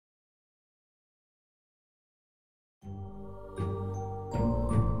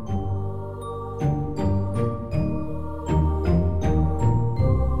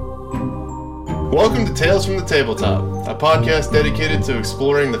Welcome to Tales from the Tabletop, a podcast dedicated to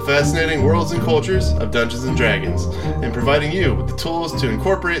exploring the fascinating worlds and cultures of Dungeons & Dragons, and providing you with the tools to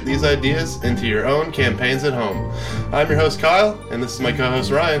incorporate these ideas into your own campaigns at home. I'm your host Kyle, and this is my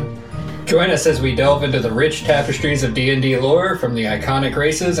co-host Ryan. Join us as we delve into the rich tapestries of D&D lore, from the iconic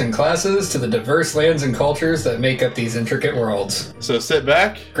races and classes to the diverse lands and cultures that make up these intricate worlds. So sit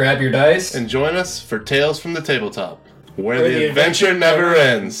back, grab your dice, and join us for Tales from the Tabletop, where the adventure never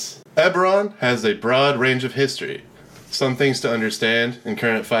ends. Eberron has a broad range of history. Some things to understand in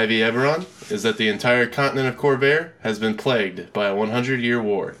current 5e Eberron is that the entire continent of Corvair has been plagued by a 100-year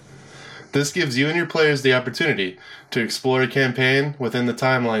war. This gives you and your players the opportunity to explore a campaign within the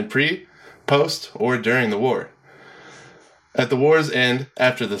timeline pre, post, or during the war. At the war's end,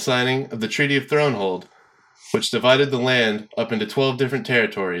 after the signing of the Treaty of Thronehold, which divided the land up into 12 different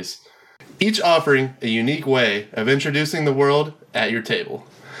territories, each offering a unique way of introducing the world at your table.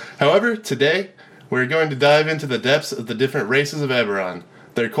 However, today, we're going to dive into the depths of the different races of Eberron,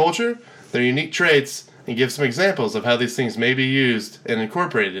 their culture, their unique traits, and give some examples of how these things may be used and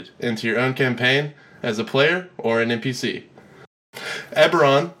incorporated into your own campaign as a player or an NPC.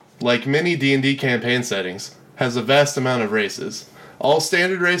 Eberron, like many D&D campaign settings, has a vast amount of races. All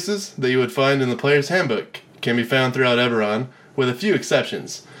standard races that you would find in the player's handbook can be found throughout Eberron, with a few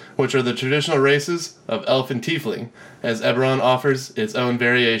exceptions, which are the traditional races of Elf and Tiefling, as Eberron offers its own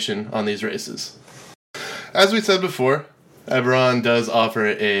variation on these races. As we said before, Eberron does offer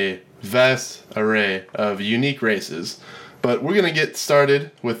a vast array of unique races, but we're going to get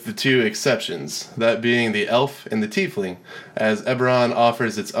started with the two exceptions, that being the Elf and the Tiefling, as Eberron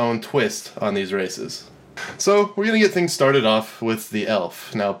offers its own twist on these races. So we're going to get things started off with the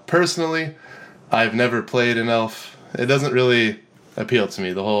Elf. Now, personally, I've never played an Elf. It doesn't really appeal to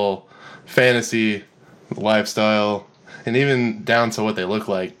me, the whole fantasy lifestyle, and even down to what they look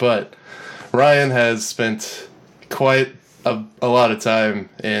like. But Ryan has spent quite a lot of time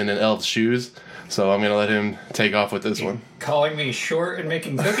in an elf's shoes, so I'm going to let him take off with this one. Calling me short and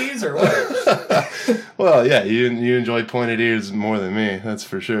making cookies, or what? Well, yeah, you enjoy pointed ears more than me, that's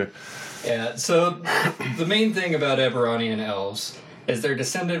for sure. Yeah, so the main thing about Eberronian elves is they're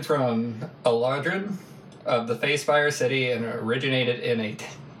descended from Eladrin of the Facefire city and originated in a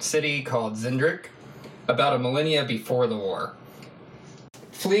city called Zindrick about a millennia before the war.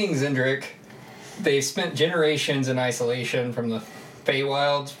 Fleeing Zindrick, they spent generations in isolation from the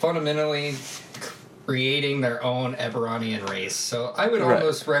Feywilds, fundamentally creating their own Eberronian race. So I would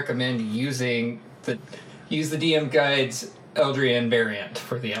almost recommend use the DM Guide's Eldrian variant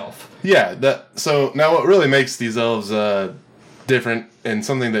for the elf. Yeah, so now what really makes these elves different, and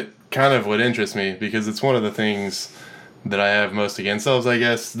something that kind of would interest me, because it's one of the things that I have most against elves, I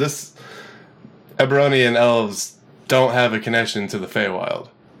guess. This Eberronian elves don't have a connection to the Feywild.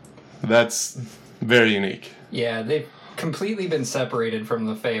 That's very unique. Yeah, they've completely been separated from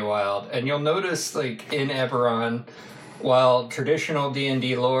the Feywild, and you'll notice, like, in Eberron, while traditional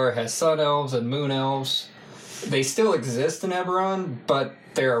D&D lore has sun elves and moon elves, they still exist in Eberron, but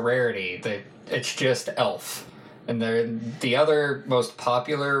they're a rarity. It's just elf. And they're the other most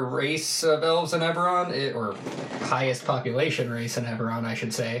popular race of elves in Eberron, or highest population race in Eberron, I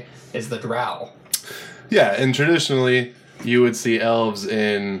should say, is the Drow. Yeah, and traditionally, you would see elves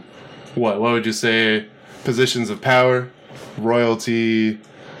in, what would you say, positions of power, royalty,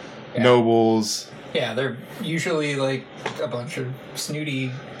 nobles. Yeah, they're usually like a bunch of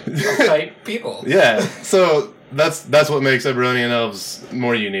snooty type people. Yeah, so that's what makes Eberronian elves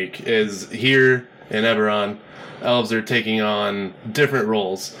more unique, is here in Eberron, elves are taking on different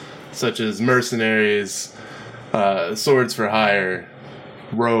roles, such as mercenaries, swords for hire,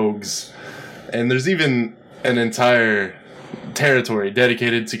 rogues, and there's even an entire territory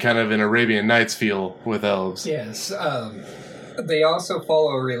dedicated to kind of an Arabian Nights feel with elves. Yes, they also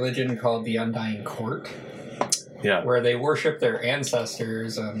follow a religion called the Undying Court, where they worship their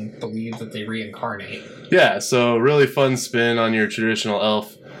ancestors and believe that they reincarnate. Yeah, so really fun spin on your traditional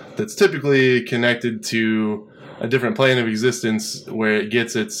elf that's typically connected to a different plane of existence, where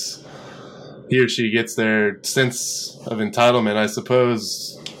he or she gets their sense of entitlement, I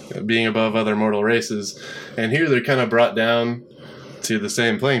suppose, being above other mortal races. And here they're kind of brought down to the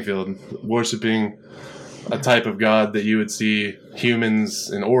same playing field, worshipping a type of god that you would see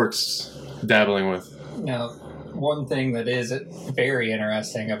humans and orcs dabbling with. Now, one thing that is very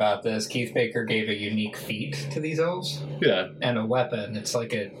interesting about this, Keith Baker gave a unique feat to these elves. Yeah. And a weapon. It's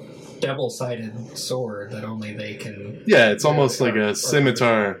like double-sided sword that only they can... Yeah, it's almost like a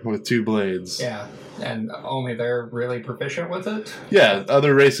scimitar with two blades. Yeah, and only they're really proficient with it? Yeah,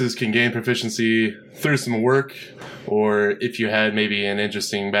 other races can gain proficiency through some work, or if you had maybe an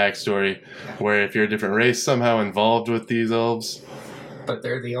interesting backstory, where if you're a different race somehow involved with these elves. But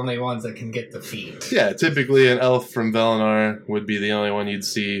they're the only ones that can get the feat. Yeah, typically an elf from Velenar would be the only one you'd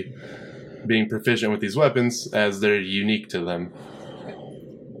see being proficient with these weapons, as they're unique to them.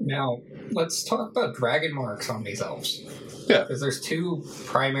 Now, let's talk about dragon marks on these elves. Yeah. Because there's two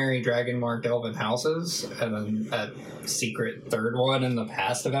primary dragon marked elven houses, and then a secret third one in the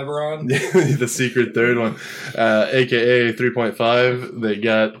past of Eberron. The secret third one, aka 3.5, that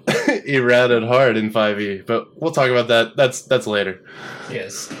got errated hard in 5e. But we'll talk about that. That's later.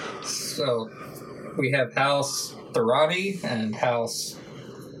 Yes. So, we have House Thorani and House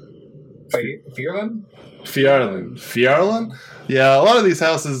Fierlin? Fierlin? Yeah, a lot of these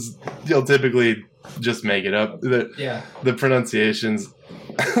houses, you'll typically just make it up. The pronunciations,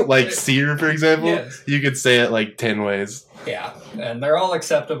 like Seer, for example, yes. You could say it like 10 ways. Yeah, and they're all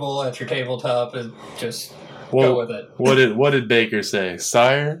acceptable at your tabletop, and just go with it. What did Baker say?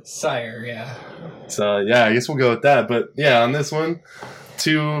 Sire? Sire, yeah. So, yeah, I guess we'll go with that. But, yeah, on this one,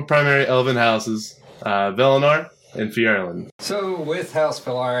 two primary elven houses, Velenar and Fierlin. So, with House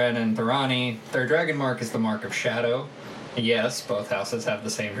Felarin and Thorani, their dragon mark is the Mark of Shadow. Yes, both houses have the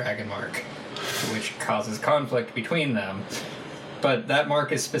same dragon mark, which causes conflict between them. But that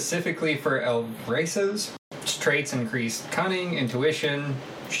mark is specifically for elf races. Its traits increase cunning, intuition,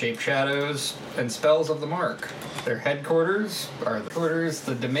 shape shadows, and spells of the mark. Their headquarters are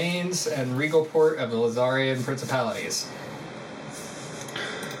the domains and regal port of the Lazarian principalities.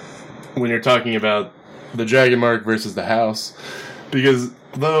 When you're talking about the dragon mark versus the house, because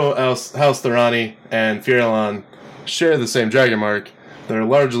though House Thorani and Fierlin share the same dragon mark, they're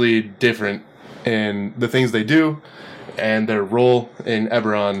largely different in the things they do and their role in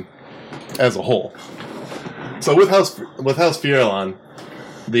Eberron as a whole. So with House Fierlin,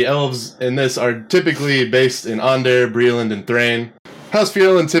 the elves in this are typically based in Onder, Breland, and Thrain. House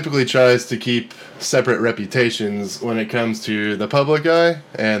Fierlin typically tries to keep separate reputations when it comes to the public eye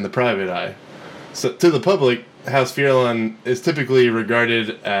and the private eye. So to the public, House Fierlin is typically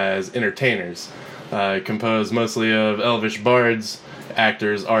regarded as entertainers, composed mostly of elvish bards,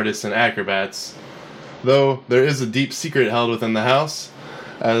 actors, artists, and acrobats. Though there is a deep secret held within the house,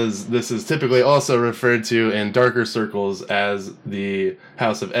 as this is typically also referred to in darker circles as the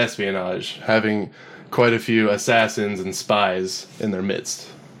House of Espionage, having quite a few assassins and spies in their midst.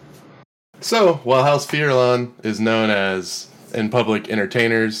 So, while House Fierlin is known as in public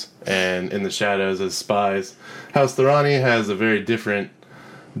entertainers and in the shadows as spies, House Thorani has a very different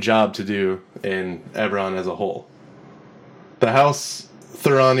job to do in Eberron as a whole. The House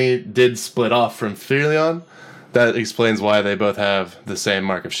Thorani did split off from Fierlin. That explains why they both have the same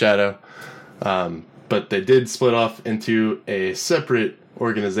Mark of Shadow. But they did split off into a separate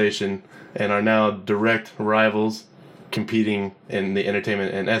organization and are now direct rivals competing in the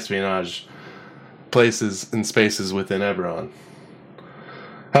entertainment and espionage places and spaces within Eberron.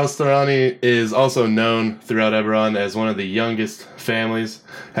 House Thorani is also known throughout Eberron as one of the youngest families,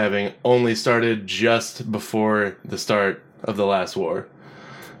 having only started just before the start of the last war.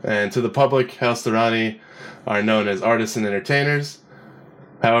 And to the public, House Thorani are known as artists and entertainers.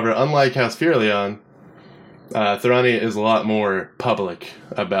 However, unlike House Fierlin, Thorani is a lot more public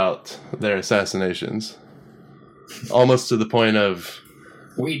about their assassinations. Almost to the point of...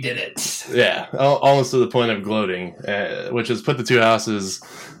 We did it. Yeah, almost to the point of gloating, which has put the two houses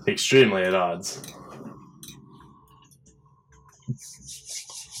extremely at odds.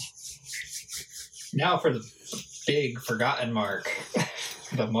 Now for the big forgotten mark,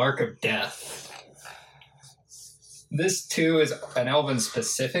 the Mark of Death. This too is an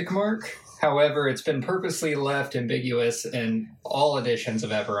elven-specific mark. However, it's been purposely left ambiguous in all editions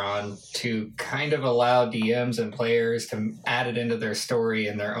of Eberron to kind of allow DMs and players to add it into their story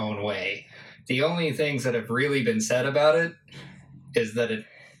in their own way. The only things that have really been said about it is that it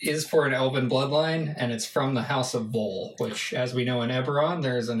is for an elven bloodline, and it's from the House of Vol, which, as we know in Eberron,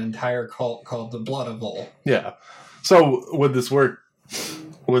 there's an entire cult called the Blood of Vol. Yeah. So would this work?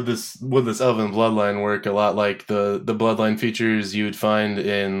 Would this elven bloodline work a lot like the bloodline features you would find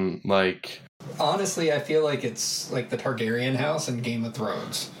in, like... Honestly, I feel like it's like the Targaryen house in Game of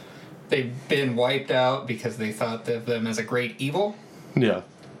Thrones. They've been wiped out because they thought of them as a great evil. Yeah.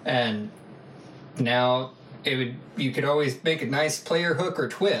 And now you could always make a nice player hook or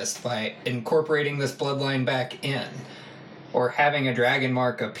twist by incorporating this bloodline back in. Or having a dragon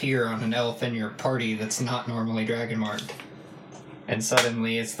mark appear on an elf in your party that's not normally dragon marked. And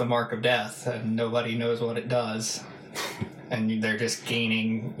suddenly it's the mark of death, and nobody knows what it does. And they're just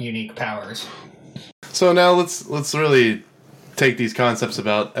gaining unique powers. So now let's really take these concepts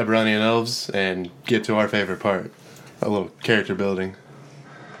about Eberronian elves and get to our favorite part, a little character building.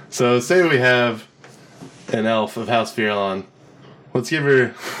 So say we have an elf of House Fierlon. Let's give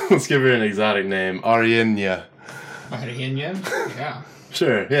her an exotic name, Arienya. Arienya? Yeah.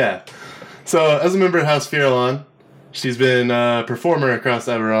 Sure, yeah. So as a member of House Fierlon, she's been a performer across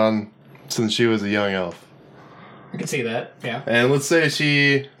Eberron since she was a young elf. I can see that, yeah. And let's say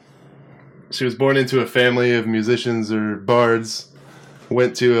she was born into a family of musicians or bards,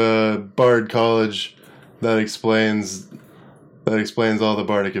 went to a bard college that explains all the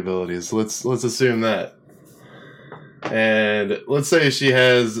bardic abilities. Let's assume that. And let's say she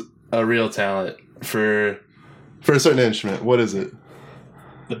has a real talent for a certain instrument. What is it?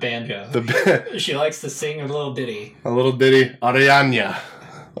 The banjo. She likes to sing a little ditty. A little ditty, Arianya,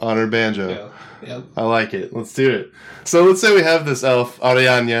 on her banjo. Yeah. Yep. I like it. Let's do it. So let's say we have this elf,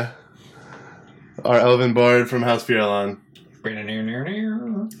 Arianya, our elven bard from House Fierlon.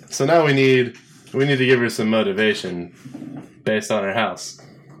 So now we need to give her some motivation based on her house.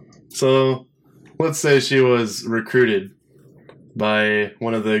 So let's say she was recruited by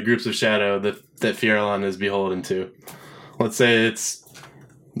one of the groups of shadow that Fierlon is beholden to. Let's say it's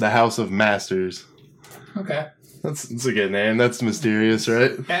the House of Masters. Okay. That's a good name. That's mysterious,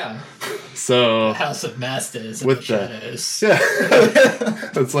 right? Yeah. So the House of Masters with the shadows. Yeah.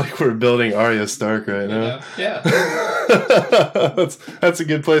 It's like we're building Arya Stark right now. Yeah. That's a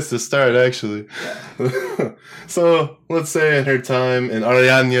good place to start, actually. Yeah. So let's say in her time in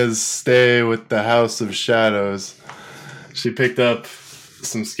Arianya's stay with the House of Shadows, she picked up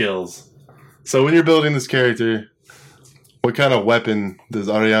some skills. So when you're building this character, what kind of weapon does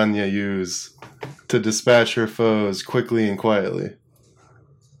Arianya use to dispatch her foes quickly and quietly?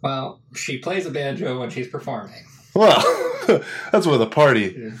 Well, she plays a banjo when she's performing. Well, that's with a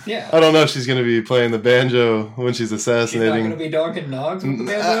party. Yeah. I don't know if she's going to be playing the banjo when she's assassinating. She's not going to be donking nogs with the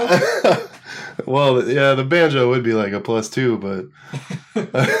banjo? Well, yeah, the banjo would be like a +2, but...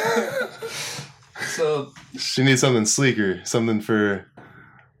 So... She needs something sleeker, something for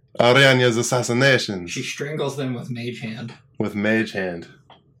Arianya's assassination. She strangles them with Mage Hand. With Mage Hand.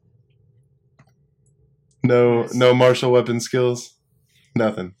 No martial weapon skills?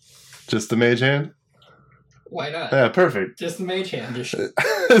 Nothing. Just the Mage Hand? Why not? Yeah, perfect. Just the Mage Hand. Is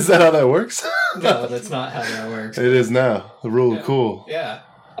that how that works? No, that's not how that works. It is now. The rule of cool. Yeah.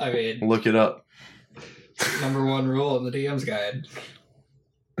 I mean... Look it up. Number 1 rule in the DM's guide.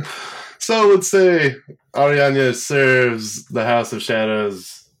 So let's say Arianya serves the House of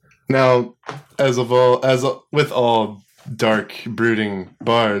Shadows. Now, with all dark, brooding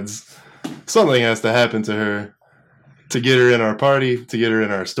bards, something has to happen to her to get her in our party, to get her in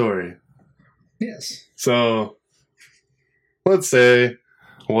our story. Yes. So, let's say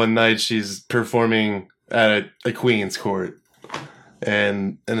one night she's performing at a queen's court,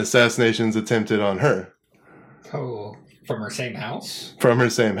 and an assassination's attempted on her. Oh, from her same house? From her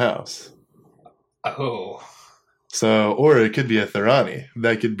same house. Oh. So, or it could be a Thorani.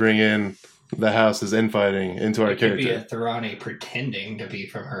 That could bring in the house's infighting into our character. It could be a Thorani pretending to be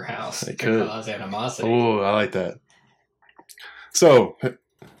from her house to cause animosity. Oh, I like that. So,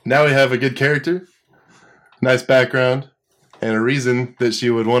 now we have a good character, nice background, and a reason that she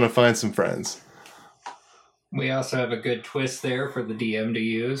would want to find some friends. We also have a good twist there for the DM to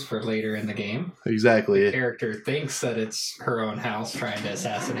use for later in the game. Exactly. The character thinks that it's her own house trying to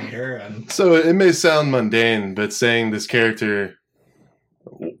assassinate her. And so it may sound mundane, but saying this character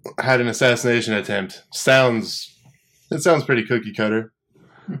had an assassination attempt sounds pretty cookie cutter.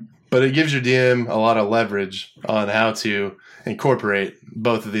 But it gives your DM a lot of leverage on how to incorporate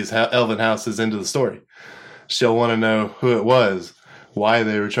both of these elven houses into the story. She'll want to know who it was, why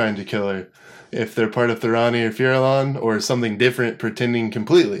they were trying to kill her, if they're part of Thorani or Fierlon, or something different pretending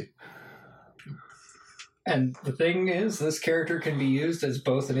completely. And the thing is, this character can be used as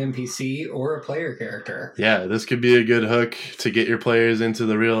both an NPC or a player character. Yeah, this could be a good hook to get your players into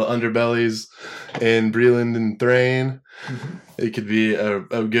the real underbellies in Breland and Thrain. Mm-hmm. It could be a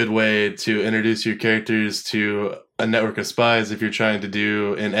good way to introduce your characters to a network of spies if you're trying to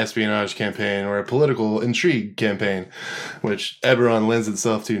do an espionage campaign or a political intrigue campaign, which Eberron lends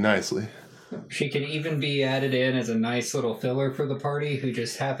itself to nicely. She can even be added in as a nice little filler for the party who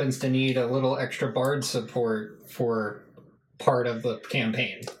just happens to need a little extra bard support for part of the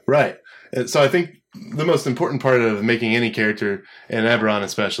campaign. Right. And so I think the most important part of making any character, and Eberron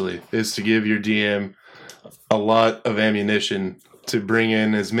especially, is to give your DM a lot of ammunition to bring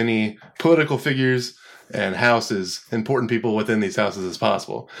in as many political figures and houses, important people within these houses as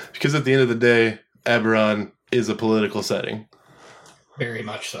possible. Because at the end of the day, Eberron is a political setting. Very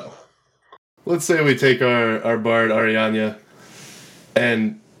much so. Let's say we take our bard, Arianya,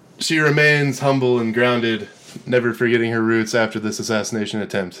 and she remains humble and grounded, never forgetting her roots after this assassination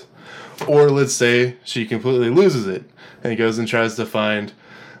attempt. Or let's say she completely loses it and goes and tries to find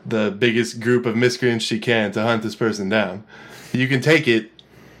the biggest group of miscreants she can to hunt this person down. You can take it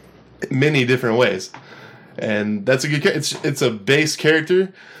many different ways. And that's a good it's a base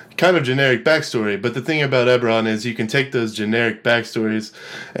character, kind of generic backstory, but the thing about Eberron is you can take those generic backstories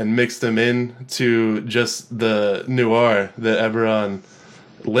and mix them in to just the noir that Eberron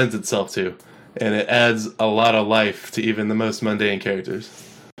lends itself to, and it adds a lot of life to even the most mundane characters.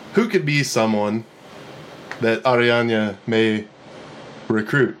 Who could be someone that Arianya may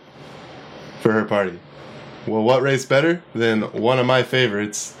recruit for her party? Well, what race better than one of my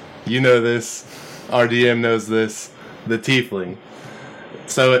favorites? You know this, our DM knows this, the Tiefling.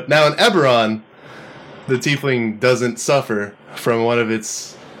 So now in Eberron, the Tiefling doesn't suffer from one of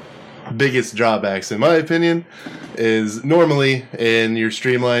its biggest drawbacks, in my opinion, is normally in your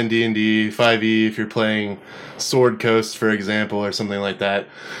streamlined D&D 5e, if you're playing Sword Coast, for example, or something like that,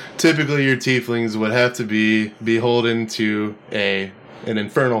 typically your Tieflings would have to be beholden to an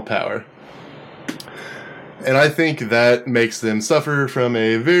infernal power. And I think that makes them suffer from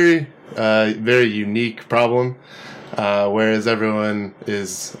a very, very unique problem. Whereas everyone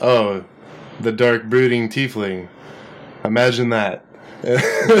is, the dark brooding tiefling. Imagine that.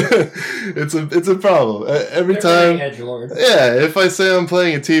 it's a problem. Every time. Yeah, if I say I'm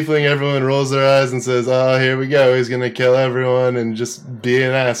playing a tiefling, everyone rolls their eyes and says, "Oh, here we go. He's gonna kill everyone and just be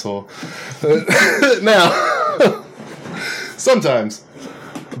an asshole." Now, sometimes,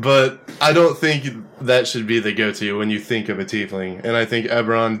 but I don't think that should be the go-to when you think of a tiefling. And I think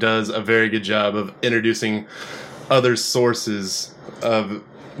Eberron does a very good job of introducing other sources of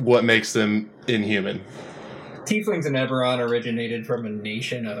what makes them inhuman. Tieflings in Eberron originated from a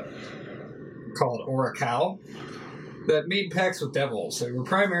nation called Oracal that made pacts with devils. They were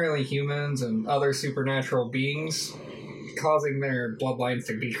primarily humans and other supernatural beings, causing their bloodlines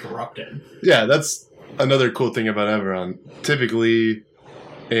to be corrupted. Yeah, that's another cool thing about Eberron. Typically,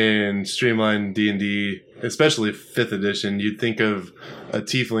 in streamlined D&D, especially 5th edition, you'd think of a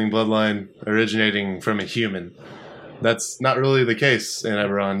tiefling bloodline originating from a human. That's not really the case in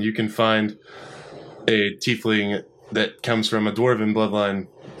Eberron. You can find a tiefling that comes from a dwarven bloodline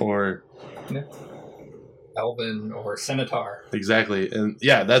or... Yeah. Elven or Centaur. Exactly. And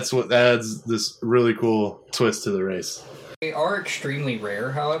yeah, that's what adds this really cool twist to the race. They are extremely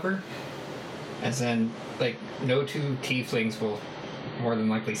rare, however. As in, no two tieflings will more than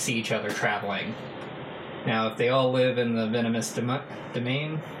likely see each other traveling. Now, if they all live in the Venomous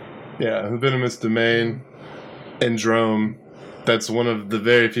Domain... Yeah, the Venomous Domain and Drome, that's one of the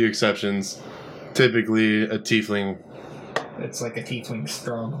very few exceptions. Typically, a tiefling... It's like a tiefling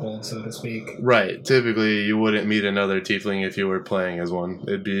stronghold, so to speak. Right. Typically, you wouldn't meet another tiefling if you were playing as one.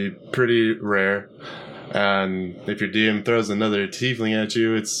 It'd be pretty rare. And if your DM throws another tiefling at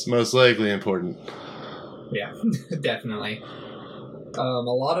you, it's most likely important. Yeah, definitely. A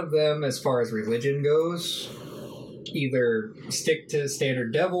lot of them, as far as religion goes, either stick to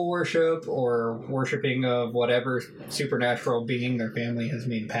standard devil worship or worshipping of whatever supernatural being their family has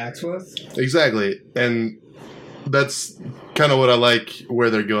made pacts with. Exactly. And that's kind of what I like where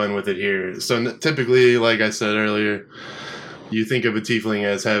they're going with it here. So typically, like I said earlier, you think of a tiefling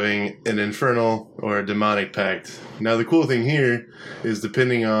as having an infernal or a demonic pact. Now, the cool thing here is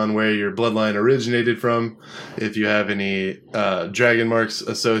depending on where your bloodline originated from, if you have any dragon marks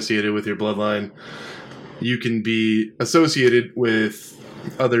associated with your bloodline, you can be associated with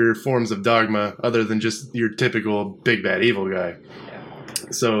other forms of dogma other than just your typical big bad evil guy.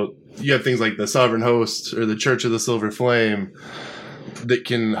 So you have things like the Sovereign Host or the Church of the Silver Flame that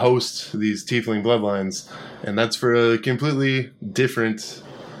can host these tiefling bloodlines, and that's for a completely different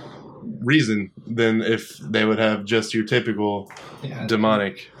reason than if they would have just your typical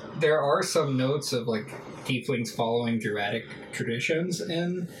demonic. There are some notes of tieflings following druidic traditions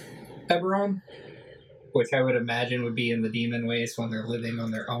in Eberron, which I would imagine would be in the demon waste when they're living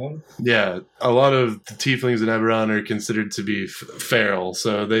on their own. Yeah, a lot of the tieflings in Eberron are considered to be feral,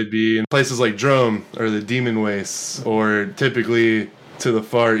 so they'd be in places like Drome or the demon wastes, or typically to the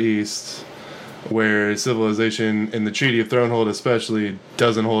far east, where civilization in the Treaty of Thronehold especially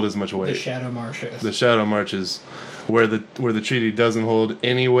doesn't hold as much weight. The Shadow Marches. The Shadow Marches, where the treaty doesn't hold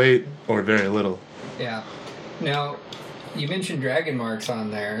any weight or very little. Yeah. Now, you mentioned dragon marks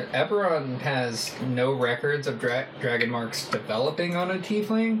on there. Eberron has no records of dragon marks developing on a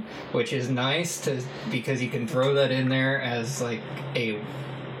tiefling, which is nice because you can throw that in there as like a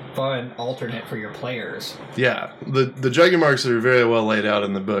fun alternate for your players. Yeah, the dragon marks are very well laid out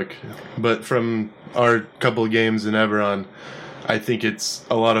in the book, but from our couple of games in Eberron, I think it's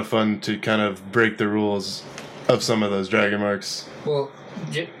a lot of fun to kind of break the rules of some of those dragon marks. Well,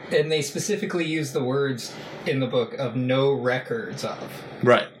 and they specifically use the words in the book of no records of.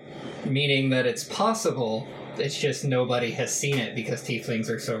 Right. Meaning that it's possible, it's just nobody has seen it because tieflings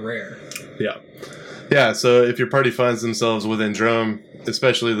are so rare. Yeah. Yeah, so if your party finds themselves within Drome,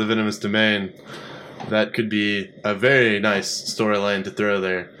 especially the Venomous Domain, that could be a very nice storyline to throw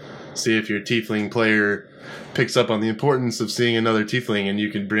there. See if your tiefling player picks up on the importance of seeing another tiefling, and you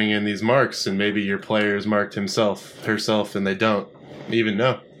could bring in these marks, and maybe your player's marked herself, and they don't even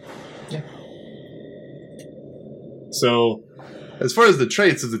know. Yeah. So, as far as the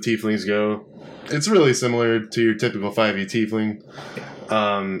traits of the tieflings go, it's really similar to your typical 5e tiefling.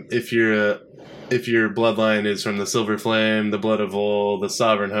 If your bloodline is from the Silver Flame, the Blood of Vol, the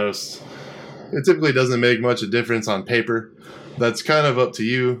Sovereign Host, it typically doesn't make much a difference on paper. That's kind of up to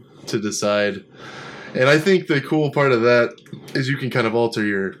you to decide. And I think the cool part of that is you can kind of alter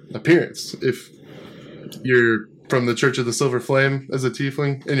your appearance. If you're from the Church of the Silver Flame as a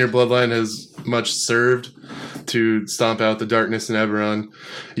tiefling, and your bloodline has much served to stomp out the darkness in Eberron,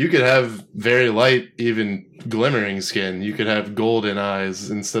 you could have very light, even glimmering skin. You could have golden eyes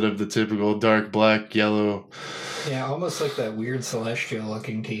instead of the typical dark black, yellow. Yeah, almost like that weird celestial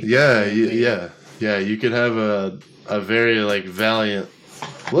looking tiefling. Yeah. You could have a very like valiant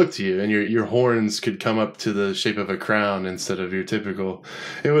look to you, and your horns could come up to the shape of a crown instead of your typical.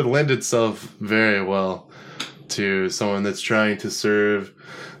 It would lend itself very well to someone that's trying to serve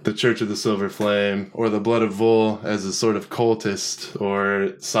the Church of the Silver Flame, or the Blood of Vol as a sort of cultist,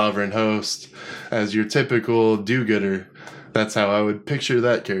 or Sovereign Host as your typical do-gooder. That's how I would picture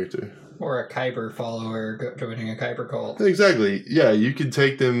that character. Or a Kyber follower joining a Kyber cult. Exactly. Yeah, you could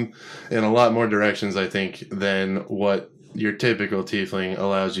take them in a lot more directions, I think, than what your typical tiefling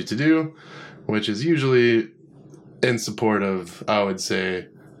allows you to do, which is usually in support of, I would say,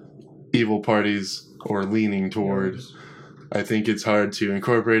 evil parties or leaning toward. I think it's hard to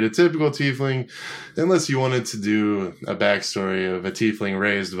incorporate a typical tiefling unless you wanted to do a backstory of a tiefling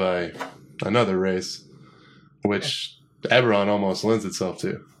raised by another race, which Eberron almost lends itself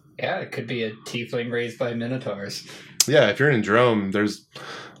to. Yeah, it could be a tiefling raised by minotaurs. Yeah, if you're in Drome, there's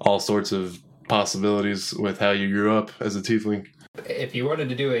all sorts of possibilities with how you grew up as a tiefling. If you wanted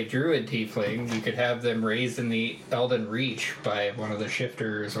to do a druid tiefling, you could have them raised in the Elden Reach by one of the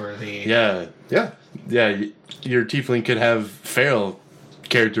shifters or the... Yeah. Your tiefling could have feral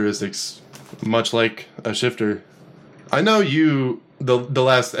characteristics, much like a shifter. I know you, the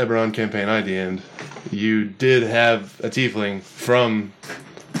last Eberron campaign I DM'd, you did have a tiefling from...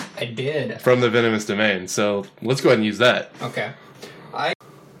 I did. From the Venomous Domain, so let's go ahead and use that. Okay.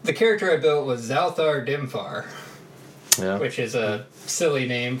 The character I built was Zalthar Dimfar. Yeah. Which is a silly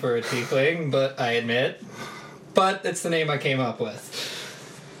name for a tiefling, but I admit. But it's the name I came up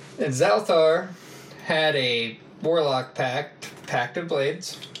with. And Zalthar had a warlock pact of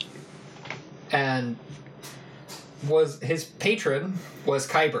blades, and his patron was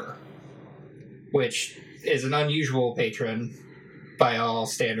Kyber, which is an unusual patron by all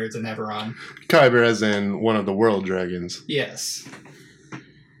standards in Eberron. Kyber as in one of the world dragons. Yes.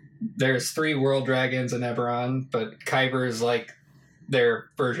 There's 3 world dragons in Eberron, but Kyber is like their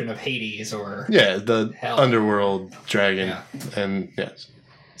version of Hades or... Yeah, the hell. Underworld dragon. Yeah. And, yes.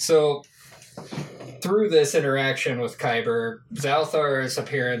 So, through this interaction with Kyber, Zalthar's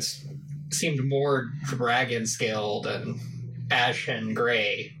appearance seemed more dragon-scaled and ashen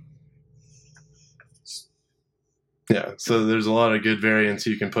gray. Yeah, so there's a lot of good variants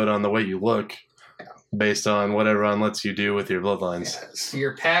you can put on the way you look. Based on what Eberron lets you do with your bloodlines. Yes.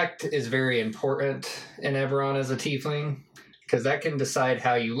 Your pact is very important in Eberron as a tiefling, because that can decide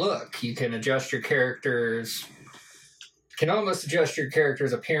how you look. You can adjust your character's... can almost adjust your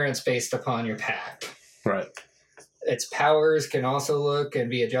character's appearance based upon your pact. Right. Its powers can also look and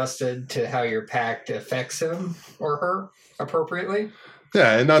be adjusted to how your pact affects him or her appropriately.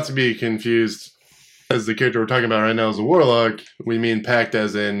 Yeah, and not to be confused, as the character we're talking about right now is a warlock, we mean pact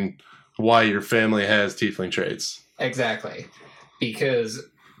as in... why your family has tiefling traits. Exactly. Because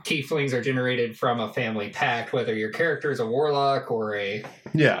tieflings are generated from a family pact, whether your character is a warlock or a...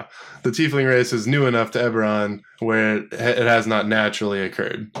 Yeah. The tiefling race is new enough to Eberron where it has not naturally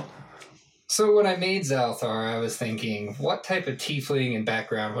occurred. So when I made Zalthar, I was thinking, what type of tiefling and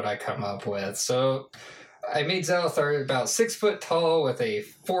background would I come up with? So I made Zalthar about 6 foot tall with a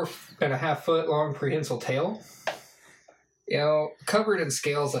 4.5 foot long prehensile tail. Covered in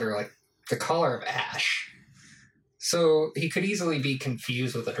scales that are like the color of ash. So he could easily be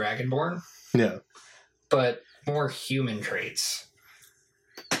confused with a Dragonborn. Yeah. But more human traits.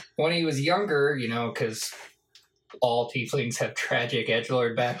 When he was younger, because all tieflings have tragic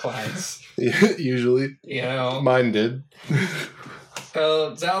edgelord backlines. Usually. Mine did.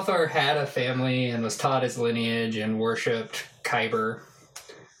 Zalthar had a family and was taught his lineage and worshipped Kyber,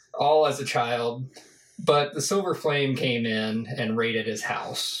 all as a child. But the Silver Flame came in and raided his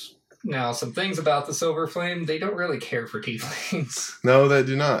house. Now, some things about the Silver Flame, they don't really care for tieflings. No, they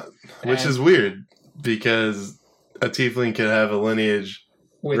do not. Which is weird, because a tiefling could have a lineage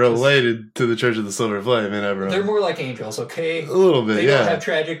related to the Church of the Silver Flame in Eberron. They're more like angels, okay? A little bit, they don't have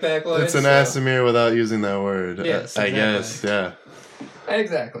tragic backlines. It's an Asimir without using that word. Yes, I guess, yeah.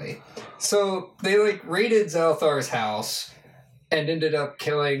 Exactly. So they raided Zalthar's house and ended up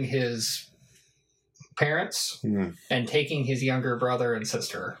killing his parents and taking his younger brother and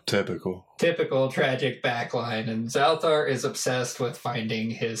sister. Typical tragic backline, and Zalthar is obsessed with finding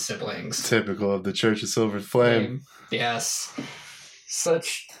his siblings. Typical of the Church of Silver Flame. Yes.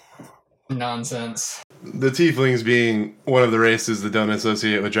 Such nonsense. The tieflings being one of the races that don't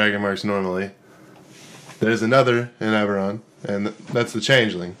associate with dragon marks normally. There's another in Eberron, and that's the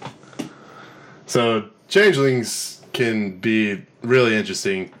changeling. So changelings can be really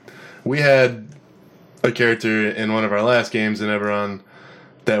interesting. We had a character in one of our last games in Eberron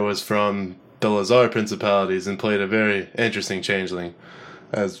that was from the Lazar Principalities and played a very interesting changeling,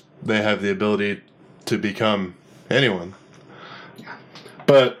 as they have the ability to become anyone.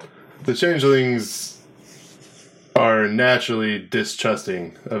 But the changelings are naturally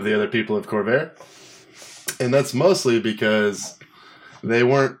distrusting of the other people of Corvair, and that's mostly because they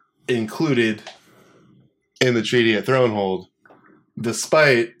weren't included in the treaty at Thronehold,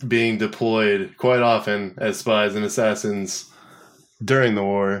 despite being deployed quite often as spies and assassins during the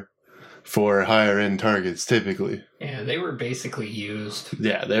war for higher-end targets, typically. Yeah, they were basically used.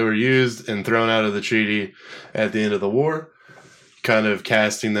 Yeah, they were used and thrown out of the treaty at the end of the war, kind of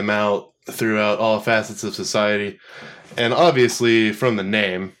casting them out throughout all facets of society. And obviously, from the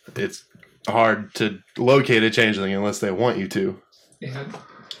name, it's hard to locate a changeling unless they want you to. Yeah.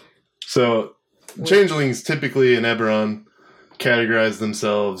 So, changelings typically in Eberron categorize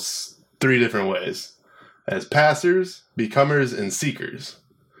themselves 3 different ways: as passers, becomers, and seekers.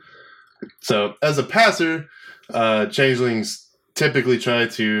 So, as a passer, changelings typically try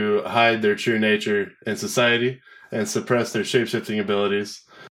to hide their true nature in society and suppress their shapeshifting abilities,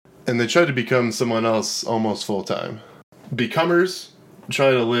 and they try to become someone else almost full-time. Becomers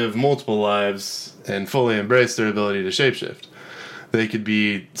try to live multiple lives and fully embrace their ability to shapeshift. They could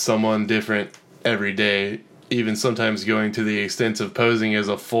be someone different every day, even sometimes going to the extent of posing as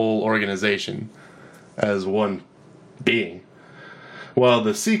a full organization, as one being. While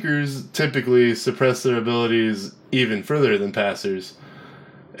the Seekers typically suppress their abilities even further than Passers,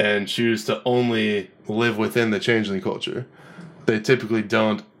 and choose to only live within the changeling culture. They typically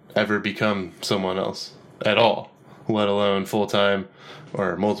don't ever become someone else at all, let alone full-time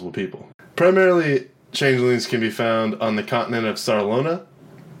or multiple people. Primarily, changelings can be found on the continent of Sarlona,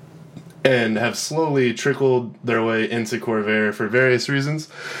 and have slowly trickled their way into Corvair for various reasons,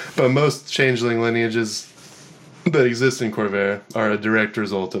 but most changeling lineages that exist in Corvair are a direct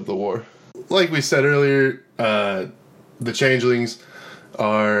result of the war. Like we said earlier, the changelings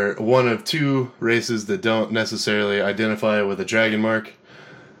are one of 2 races that don't necessarily identify with a dragon mark.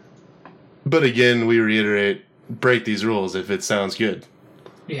 But again, we reiterate, break these rules if it sounds good.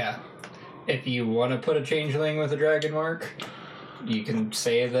 Yeah. If you want to put a changeling with a dragon mark, you can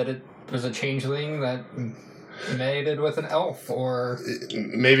say that it was a changeling that mated with an elf, or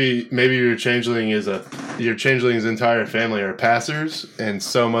maybe your changeling's entire family are passers, and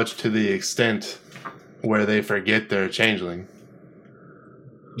so much to the extent where they forget they're a changeling.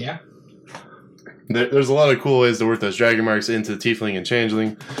 Yeah. There's a lot of cool ways to work those dragon marks into tiefling and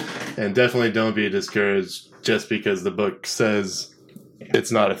changeling, and definitely don't be discouraged just because the book says it's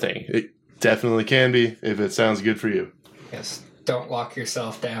not a thing. It definitely can be if it sounds good for you. Yes. Don't lock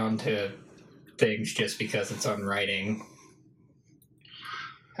yourself down to things just because it's on writing.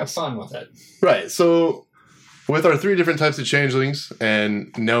 Have fun with it. Right. So, with our 3 different types of changelings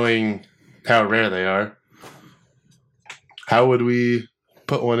and knowing how rare they are, how would we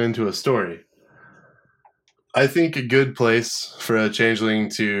put one into a story? I think a good place for a changeling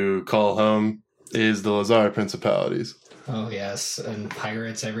to call home is the Lazar Principalities. Oh, yes, and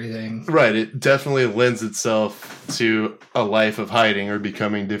pirates, everything. Right, it definitely lends itself to a life of hiding or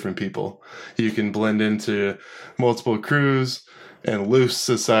becoming different people. You can blend into multiple crews and loose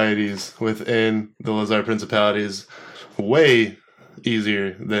societies within the Lazar Principalities way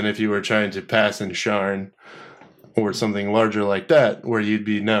easier than if you were trying to pass in Sharn or something larger like that, where you'd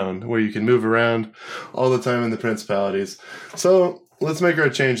be known, where you can move around all the time in the Principalities. So let's make our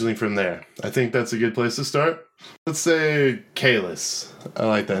changeling from there. I think that's a good place to start. Let's say Kalis. I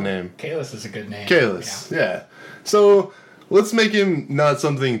like that name. Kalis is a good name. Kalis, yeah. So let's make him not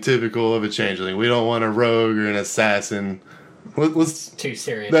something typical of a changeling. We don't want a rogue or an assassin. Let's too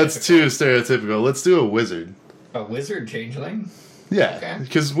stereotypical. That's too stereotypical. Let's do a wizard. A wizard changeling? Yeah,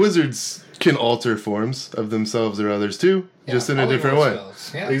 because wizards can alter forms of themselves or others too, just in a different way.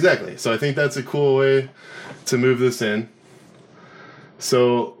 Yeah. Exactly. So I think that's a cool way to move this in.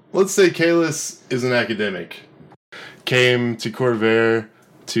 So let's say Kalis is an academic. Came to Corvair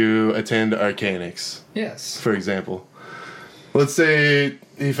to attend Arcanix. Yes. For example. Let's say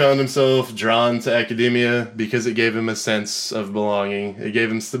he found himself drawn to academia because it gave him a sense of belonging. It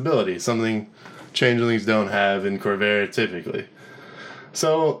gave him stability, something changelings don't have in Corvair typically.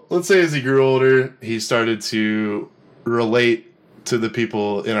 So let's say as he grew older, he started to relate to the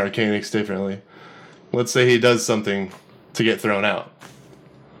people in Arcanix differently. Let's say he does something to get thrown out.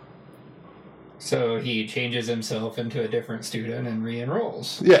 So he changes himself into a different student and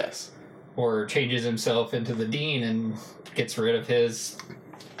re-enrolls. Yes. Or changes himself into the dean and gets rid of his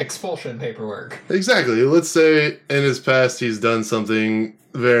expulsion paperwork. Exactly. Let's say in his past he's done something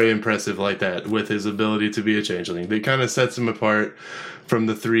very impressive like that with his ability to be a changeling. That kind of sets him apart from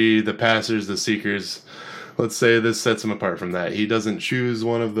the three, the passers, the seekers. Let's say this sets him apart from that. He doesn't choose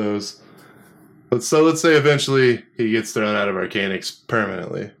one of those. Let's say eventually he gets thrown out of Arcanix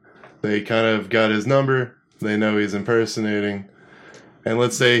permanently. They kind of got his number. They know he's impersonating. And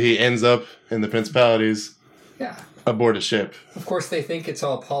let's say he ends up in the Principalities. Yeah. Aboard a ship. Of course they think it's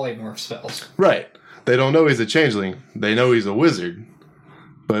all polymorph spells. Right. They don't know he's a changeling. They know he's a wizard.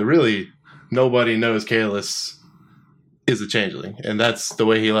 But really, nobody knows Kalis is a changeling. And that's the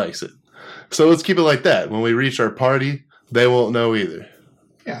way he likes it. So let's keep it like that. When we reach our party, they won't know either.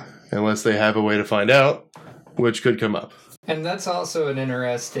 Yeah. Unless they have a way to find out, which could come up. And that's also an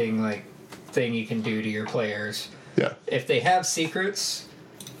interesting thing you can do to your players. Yeah. If they have secrets,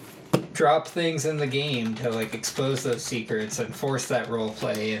 drop things in the game to expose those secrets and force that role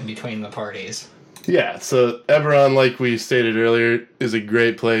play in between the parties. Yeah, so Eberron, like we stated earlier, is a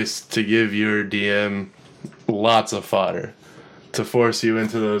great place to give your DM lots of fodder. To force you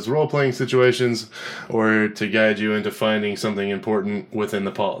into those role-playing situations or to guide you into finding something important within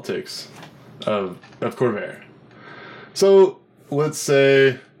the politics of Corvair. So, let's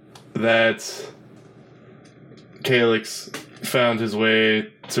say that Calyx found his way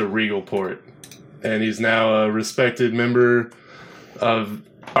to Regalport, and he's now a respected member of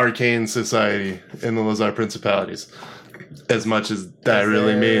arcane society in the Lazar Principalities. As much as that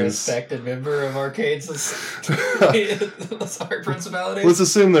really means. Respected member of Arcade Society. Lazar Principalities? Let's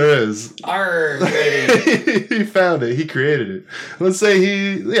assume there is. He found it. He created it. Let's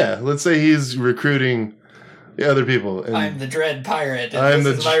say he's recruiting other people. And I'm the Dread Pirate, and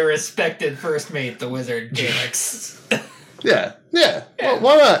this is my respected first mate, the Wizard Calyx. Yeah. Well,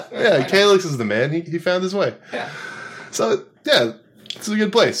 why not? Yeah, Calyx is the man. He found his way. Yeah. So, yeah, it's a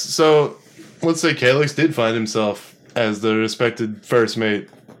good place. So, let's say Calyx did find himself as the respected first mate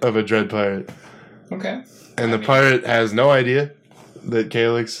of a Dread Pirate. Okay. And the pirate has no idea that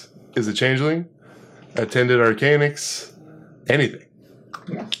Calyx is a changeling, attended Arcanix, anything.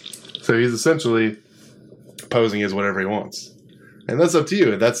 Yeah. So he's essentially posing as whatever he wants. And that's up to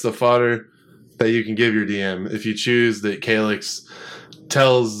you. That's the fodder that you can give your DM if you choose that Calyx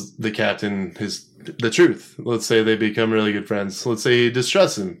tells the captain the truth. Let's say they become really good friends. Let's say he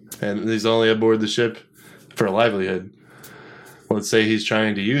distrusts him and he's only aboard the ship for a livelihood. Let's say he's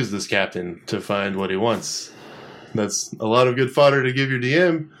trying to use this captain to find what he wants. That's a lot of good fodder to give your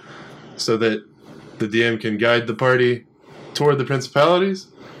DM so that the DM can guide the party toward the Principalities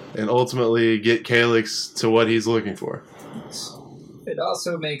and ultimately get Calyx to what he's looking for. It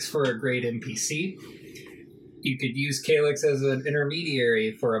also makes for a great NPC. You could use Calyx as an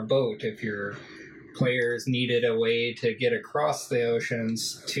intermediary for a boat if your players needed a way to get across the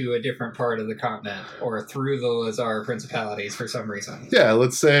oceans to a different part of the continent or through the Lazar Principalities for some reason. Yeah,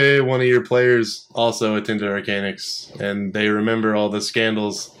 let's say one of your players also attended Arcanix and they remember all the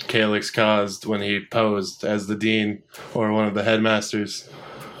scandals Calyx caused when he posed as the dean or one of the headmasters.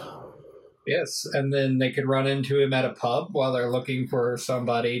 Yes, and then they could run into him at a pub while they're looking for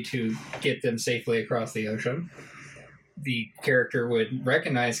somebody to get them safely across the ocean. the character would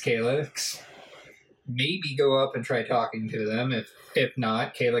recognize Calyx, maybe go up and try talking to them. If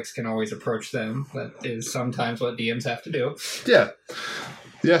not, Calyx can always approach them. That is sometimes what DMs have to do. Yeah.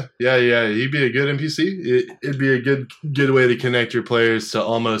 He'd be a good NPC. It'd be a good way to connect your players to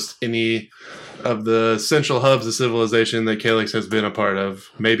almost any of the central hubs of civilization that Calyx has been a part of.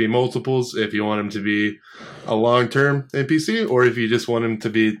 Maybe multiples if you want him to be a long-term NPC, or if you just want him to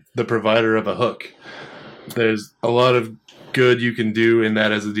be the provider of a hook. There's a lot of good you can do in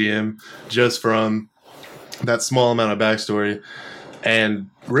that as a DM just from that small amount of backstory. And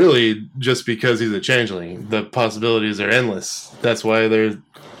really, just because he's a changeling, the possibilities are endless. That's why they're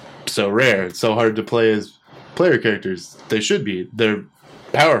so rare. It's so hard to play as player characters. They should be. They're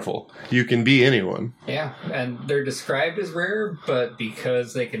powerful. You can be anyone. Yeah, and they're described as rare, but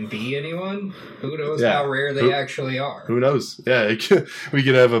because they can be anyone, who knows how rare they actually are. Who knows? Yeah, we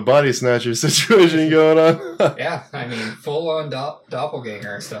could have a body snatcher situation going on. Yeah, I mean, full-on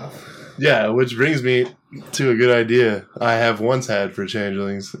doppelganger stuff. Yeah, which brings me to a good idea I have once had for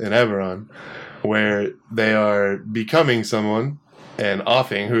changelings in Eberron, where they are becoming someone and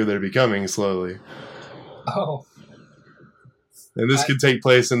offing who they're becoming slowly. Oh. And this could take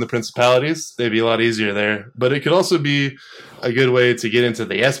place in the principalities. They'd be a lot easier there. But it could also be a good way to get into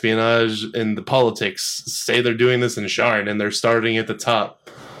the espionage and the politics. Say they're doing this in Sharn and they're starting at the top.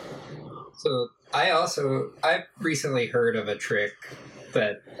 So I've recently heard of a trick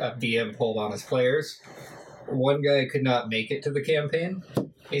that a DM pulled on his players. One guy could not make it to the campaign.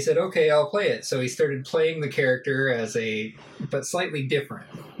 He said, okay, I'll play it. So he started playing the character but slightly different,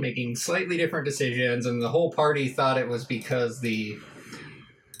 making slightly different decisions, and the whole party thought it was because the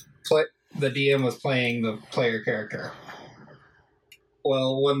DM was playing the player character.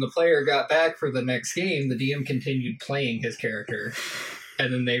 Well, when the player got back for the next game, the DM continued playing his character,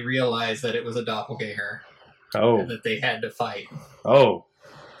 and then they realized that it was a doppelganger. Oh. And that they had to fight. Oh.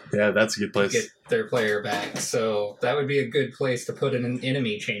 Yeah, that's a good place. To get their player back. So that would be a good place to put in an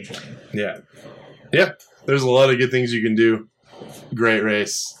enemy changeling. Yeah. Yeah, there's a lot of good things you can do. Great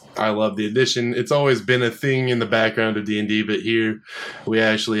race. I love the addition. It's always been a thing in the background of D&D, but here we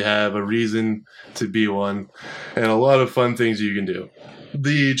actually have a reason to be one and a lot of fun things you can do.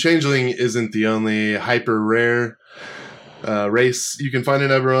 The changeling isn't the only hyper rare race you can find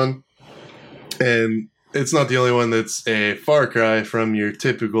in Eberron, and it's not the only one that's a far cry from your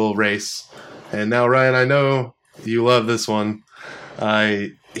typical race. And now, Ryan, I know you love this one.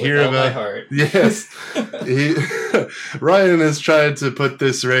 I hear about my heart. Yes. Ryan has tried to put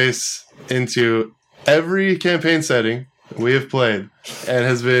this race into every campaign setting we have played and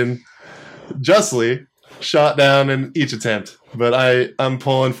has been justly shot down in each attempt. But I'm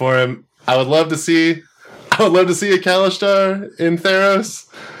pulling for him. I would love to see a Kalashtar in Theros,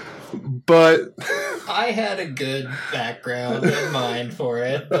 but I had a good background in mind for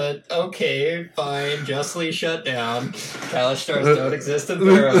it, but okay, fine, justly shut down. Kalastars don't exist in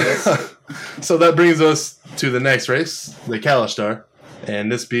Theros. So that brings us to the next race, the Kalashtar, and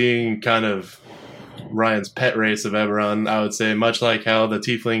this being kind of Ryan's pet race of Eberron, I would say, much like how the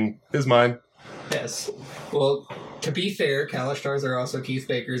Tiefling is mine. Yes. Well, to be fair, Kalastars are also Keith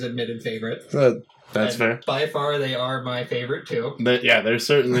Baker's admitted favorite. That's fair. By far, they are my favorite, too. They're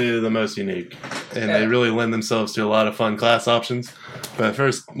certainly the most unique. And they really lend themselves to a lot of fun class options. But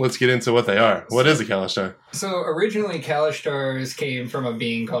first, let's get into what they are. What is a Kalashtar? So, originally, Kalastars came from a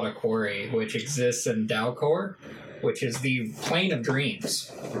being called a quarry, which exists in Dalcor, which is the plane of dreams.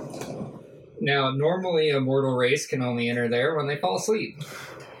 Now, normally, a mortal race can only enter there when they fall asleep.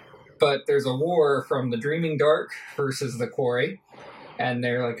 But there's a war from the Dreaming Dark versus the quarry, and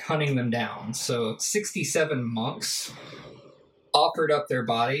they're like hunting them down. So 67 monks offered up their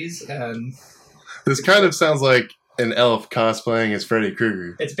bodies, and this kind of sounds like an elf cosplaying as Freddy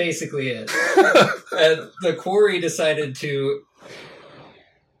Krueger. It's basically it. And the quarry decided to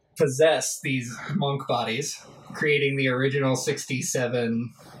possess these monk bodies, creating the original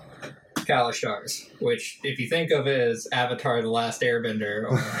 67 Kalastars, which, if you think of it as Avatar: The Last Airbender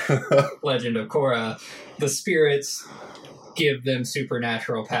or Legend of Korra, the spirits give them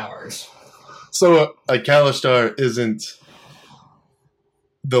supernatural powers. So a Kalashtar isn't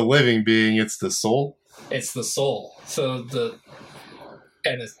the living being, it's the soul? It's the soul.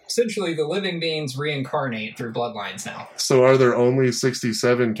 And essentially the living beings reincarnate through bloodlines now. So are there only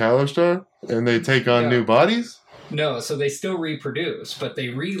 67 Kalashtar? And they take on new bodies? No, so they still reproduce, but they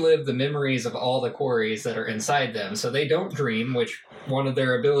relive the memories of all the quarries that are inside them. So they don't dream, which one of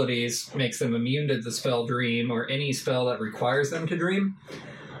their abilities makes them immune to the spell Dream or any spell that requires them to dream.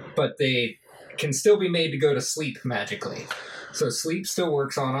 But they can still be made to go to sleep magically. So sleep still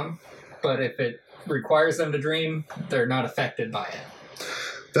works on them, but if it requires them to dream, they're not affected by it.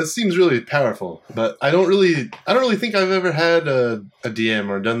 That seems really powerful, but I don't really think I've ever had a DM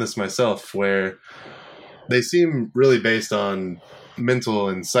or done this myself where they seem really based on mental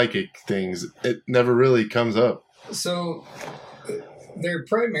and psychic things. It never really comes up. So they're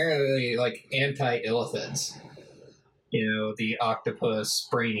primarily like anti-illithids. The octopus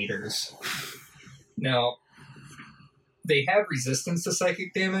brain eaters. Now, they have resistance to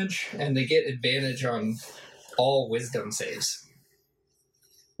psychic damage, and they get advantage on all wisdom saves,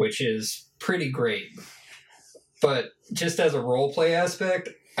 which is pretty great. But just as a roleplay aspect,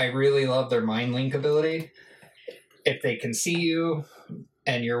 I really love their mind link ability. If they can see you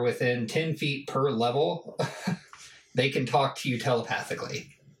and you're within 10 feet per level, they can talk to you telepathically,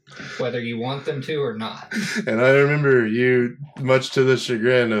 whether you want them to or not. And I remember you, much to the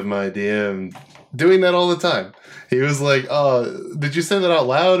chagrin of my DM, doing that all the time. He was like, "Oh, did you say that out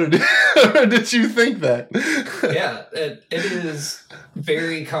loud, or did you think that?" Yeah, it is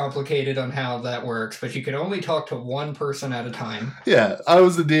very complicated on how that works, but you can only talk to one person at a time. Yeah, I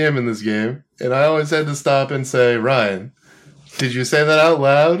was the DM in this game, and I always had to stop and say, "Ryan, did you say that out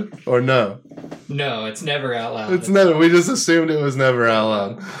loud or no?" No, it's never out loud. It's never. We just assumed it was never out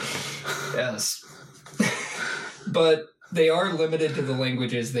loud. Yes. But they are limited to the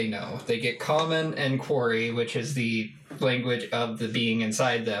languages they know. They get Common and Quarry, which is the language of the being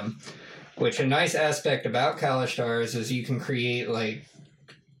inside them. Which a nice aspect about Kalistars is you can create like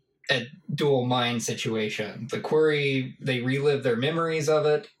a dual mind situation. The Quarry, they relive their memories of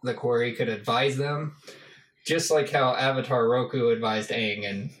it. The Quarry could advise them. Just like how Avatar Roku advised Aang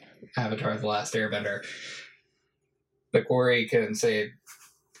in Avatar The Last Airbender. The Quarry can say,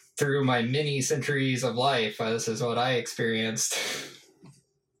 through my many centuries of life, this is what I experienced.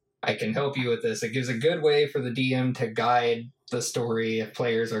 I can help you with this. It gives a good way for the DM to guide the story if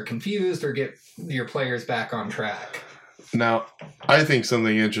players are confused or get your players back on track. Now, I think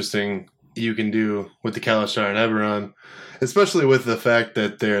something interesting you can do with the Kalishtar and Eberron, especially with the fact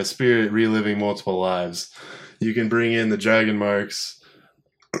that they're a spirit reliving multiple lives, you can bring in the dragon marks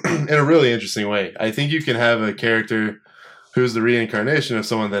in a really interesting way. I think you can have a character who's the reincarnation of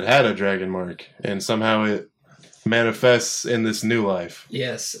someone that had a dragon mark, and somehow it manifests in this new life.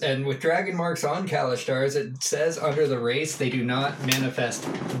 Yes, and with dragon marks on Kalistars, it says under the race they do not manifest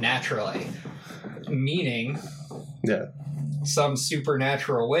naturally. Meaning, some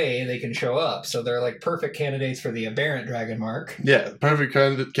supernatural way they can show up. So they're like perfect candidates for the aberrant dragon mark. Yeah, perfect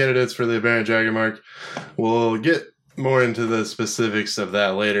candidates for the aberrant dragon mark. We'll get more into the specifics of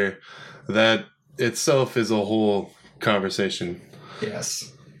that later. That itself is a whole conversation.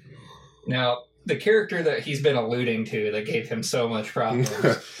 Yes. Now, the character that he's been alluding to that gave him so much problems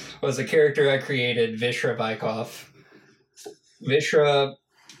was a character I created, Vishra Bykov. Vishra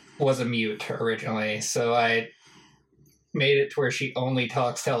was a mute originally, so I made it to where she only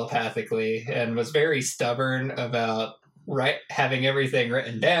talks telepathically and was very stubborn about having everything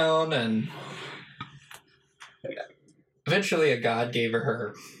written down, and eventually a god gave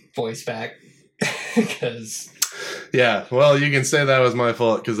her voice back because... Yeah, well, you can say that was my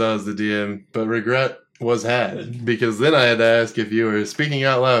fault because I was the DM, but regret was had because then I had to ask if you were speaking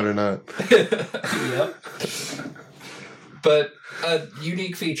out loud or not. Yep. But a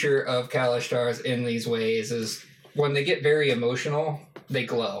unique feature of Kalistars in these ways is when they get very emotional, they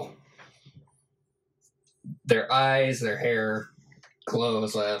glow. Their eyes, their hair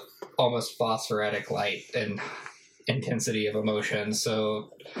glows with almost phosphoretic light and intensity of emotion.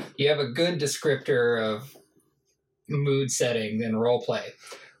 So you have a good descriptor of mood setting in roleplay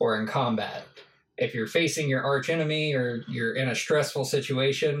or in combat. If you're facing your arch enemy or you're in a stressful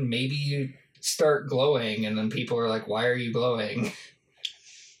situation, maybe you start glowing and then people are like, why are you glowing?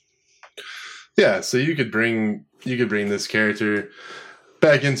 Yeah, so you could bring this character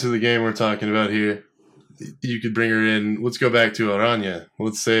back into the game we're talking about here. You could bring her in. Let's go back to Aranya.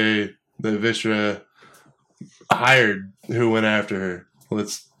 Let's say that Vishra hired who went after her.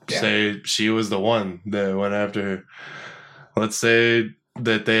 Let's say she was the one that went after her. Let's say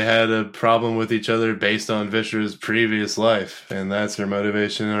that they had a problem with each other based on Vishra's previous life, and that's her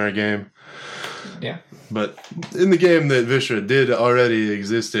motivation in our game. Yeah. But in the game that Vishra did already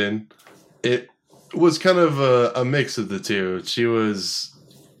exist in, it was kind of a mix of the two. She was,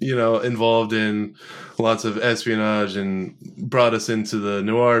 involved in lots of espionage and brought us into the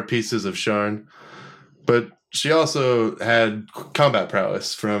noir pieces of Sharn. But she also had combat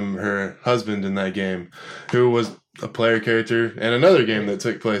prowess from her husband in that game, who was a player character in another game that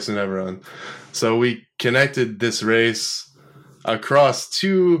took place in Eberron. So we connected this race across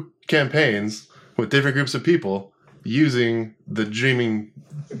 2 campaigns with different groups of people using the Dreaming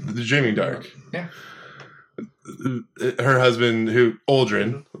Dark. Yeah. Her husband, who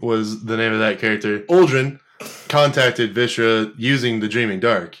Uldren was the name of that character, Uldren contacted Vishra using the Dreaming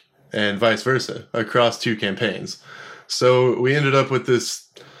Dark, and vice versa, across 2 campaigns. So we ended up with this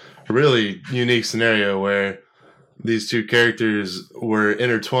really unique scenario where these 2 characters were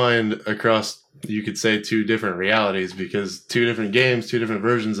intertwined across, you could say, 2 different realities, because 2 different games, 2 different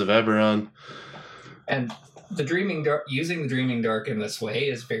versions of Eberron. And the Dreaming Dark, using the Dreaming Dark in this way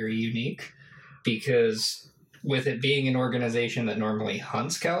is very unique, because with it being an organization that normally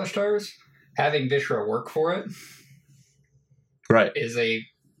hunts Kalistars, having Vishra work for it is a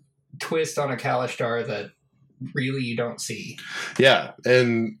twist on a Kalistar that really you don't see. Yeah,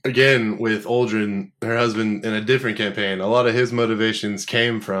 and again, with Uldren, her husband, in a different campaign, a lot of his motivations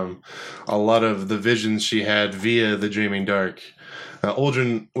came from a lot of the visions she had via the Dreaming Dark.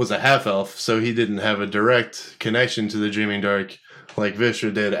 Uldren was a half-elf, so he didn't have a direct connection to the Dreaming Dark like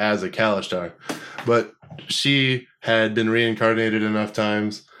Vishra did as a Kalistar. But she had been reincarnated enough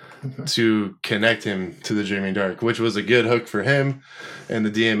times to connect him to the Dreaming Dark, which was a good hook for him and the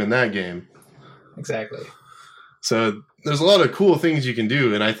DM in that game. Exactly. So there's a lot of cool things you can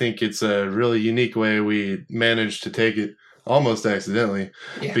do, and I think it's a really unique way we managed to take it almost accidentally,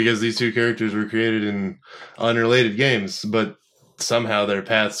 because these 2 characters were created in unrelated games, but somehow their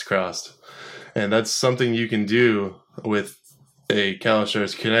paths crossed. And that's something you can do with a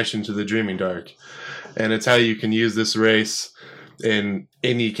Kalistar's connection to the Dreaming Dark. And it's how you can use this race in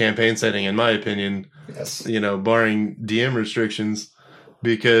any campaign setting, in my opinion. Yes. Barring DM restrictions,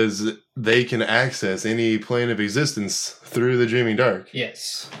 because they can access any plane of existence through the Dreaming Dark.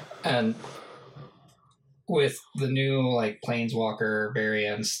 Yes. And with the new Planeswalker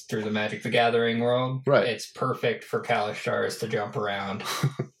variants through the Magic the Gathering world, it's perfect for Kalistars to jump around.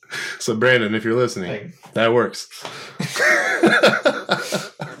 So Brandon, if you're listening, that works.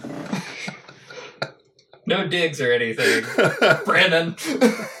 No digs or anything. Brandon.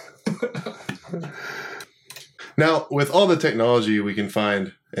 Now, with all the technology we can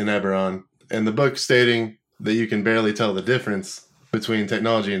find in Eberron, and the book stating that you can barely tell the difference between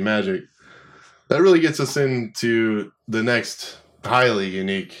technology and magic, that really gets us into the next highly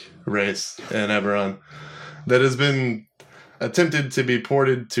unique race in Eberron that has been attempted to be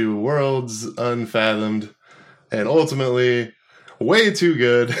ported to worlds unfathomed and ultimately way too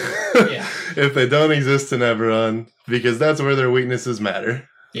good if they don't exist in Eberron, because that's where their weaknesses matter.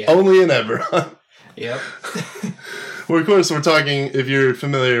 Only in Eberron. Yep. Well, of course, we're talking, if you're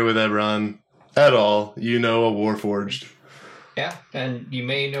familiar with Eberron at all, you know a Warforged. Yeah, and you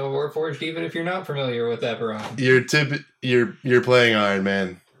may know Warforged even if you're not familiar with Eberron. You're playing Iron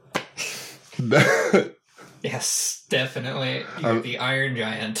Man. Yes, definitely. You're the Iron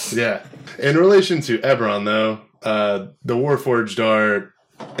Giant. Yeah. In relation to Eberron, though, the Warforged are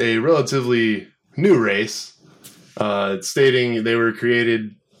a relatively new race, stating they were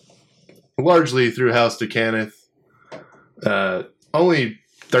created largely through House Decaneth, only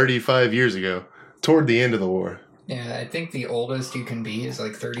 35 years ago, toward the end of the war. Yeah, I think the oldest you can be is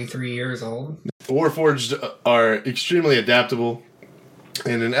 33 years old. Warforged are extremely adaptable,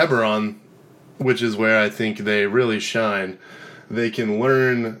 and in Eberron, which is where I think they really shine, they can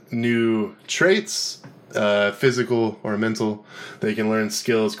learn new traits, physical or mental. They can learn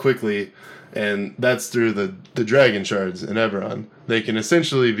skills quickly, and that's through the Dragon Shards in Eberron. They can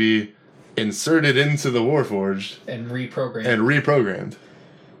essentially be inserted into the Warforged and reprogrammed.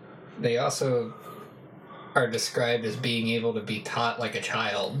 They also are described as being able to be taught like a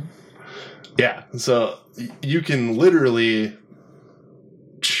child. Yeah, so you can literally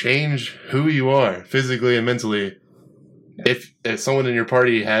change who you are physically and mentally if someone in your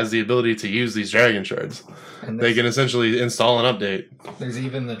party has the ability to use these Dragon Shards. They can essentially install an update. There's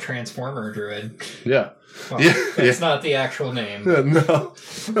even the Transformer Druid. Yeah. Well, that's not the actual name. No.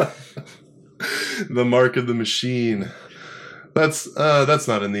 The Mark of the Machine. That's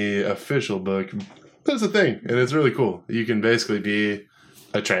not in the official book. That's a thing, and it's really cool. You can basically be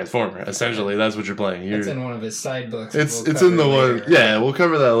a Transformer. Essentially, that's what you're playing. It's in one of his side books. It's in the later. One. Yeah, we'll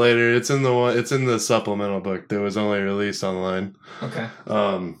cover that later. It's in the one. It's in the supplemental book that was only released online. Okay.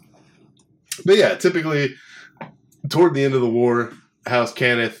 But yeah, typically toward the end of the war, House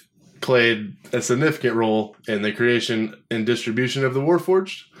Cannith played a significant role in the creation and distribution of the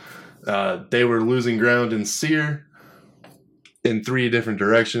Warforged. They were losing ground in Seer in 3 different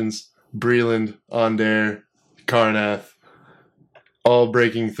directions: Breland, Onder, Karnath, all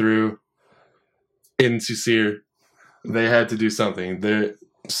breaking through into Seer. They had to do something.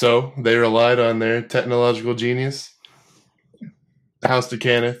 So they relied on their technological genius, House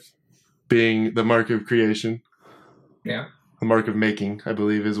Decaneth being the mark of creation. Yeah. the Mark of Making, I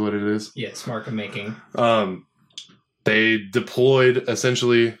believe is what it is. Yes, Mark of Making. They deployed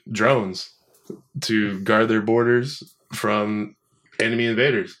essentially drones to guard their borders from enemy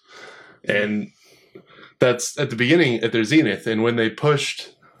invaders. And that's at the beginning, at their zenith. And when they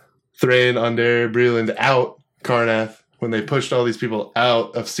pushed Thrain, Onder, Breland out, Karnath, when they pushed all these people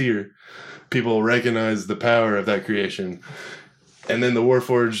out of Seer, people recognized the power of that creation. And then the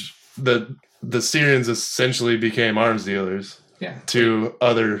Warforged, the Syrians essentially became arms dealers to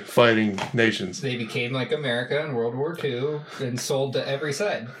other fighting nations. They became like America in World War II and sold to every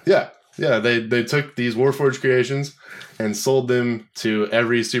side. Yeah. They took these Warforged creations and sold them to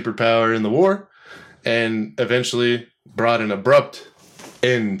every superpower in the war, and eventually brought an abrupt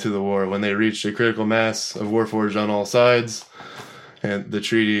end to the war when they reached a critical mass of Warforged on all sides. And the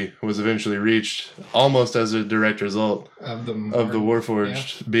treaty was eventually reached almost as a direct result of the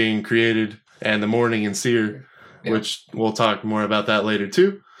Warforged being created and the Mourning in Seer, which we'll talk more about that later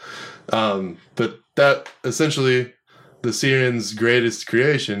too. But that essentially, the Syrians' greatest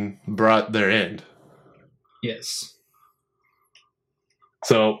creation brought their end. Yes.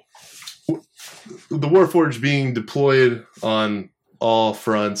 So the Warforged being deployed on all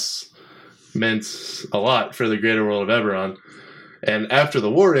fronts meant a lot for the greater world of Eberron. And after the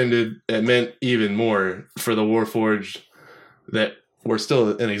war ended, it meant even more for the Warforged that were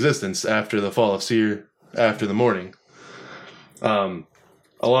still in existence after the fall of Seer, after the Mourning. A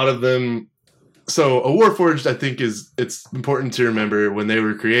lot of them... So, a Warforged, I think, it's important to remember when they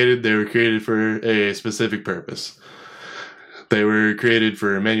were created for a specific purpose. They were created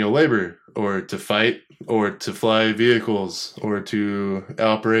for manual labor, or to fight, or to fly vehicles, or to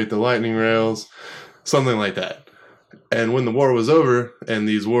operate the lightning rails, something like that. And when the war was over, and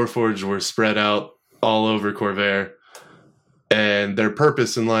these Warforged were spread out all over Corvair, and their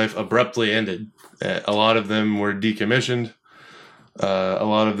purpose in life abruptly ended. A lot of them were decommissioned. A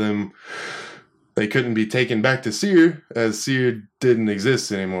lot of them, they couldn't be taken back to Seer, as Seer didn't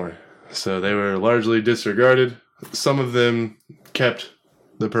exist anymore. So they were largely disregarded. Some of them kept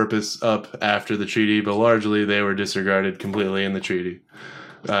the purpose up after the treaty, but largely they were disregarded completely in the treaty.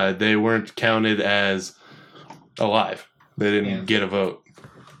 They weren't counted as alive. They didn't get a vote.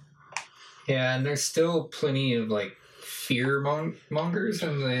 Yeah, and there's still plenty of fear mongers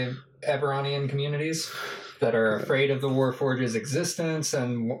in the Eberronian communities that are afraid of the Warforged's existence,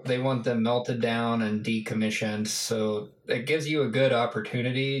 and they want them melted down and decommissioned. So it gives you a good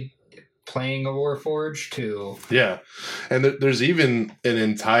opportunity playing a Warforged to... Yeah, and there's even an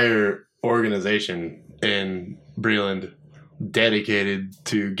entire organization in Breland dedicated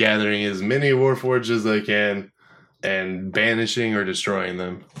to gathering as many Warforged as they can and banishing or destroying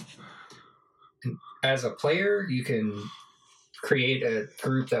them. As a player, you can create a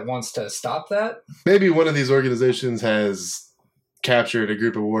group that wants to stop that. Maybe one of these organizations has captured a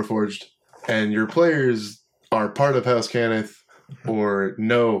group of Warforged, and your players are part of House Cannith or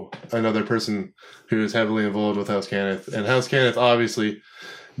know another person who is heavily involved with House Cannith. And House Cannith, obviously,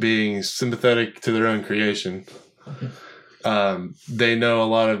 being sympathetic to their own creation, they know a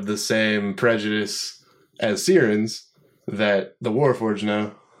lot of the same prejudice as Syrens that the Warforged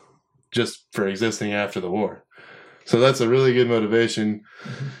know, just for existing after the war. So that's a really good motivation.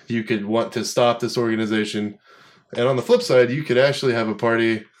 You could want to stop this organization. And on the flip side, you could actually have a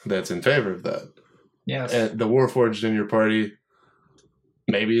party that's in favor of that. Yes. And the Warforged in your party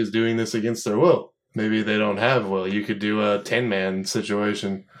maybe is doing this against their will. Maybe they don't have will. You could do a 10-man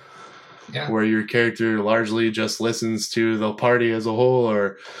situation where your character largely just listens to the party as a whole,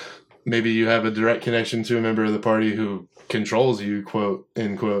 or maybe you have a direct connection to a member of the party who controls you, quote,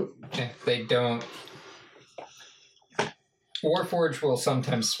 end quote. They don't... Warforged will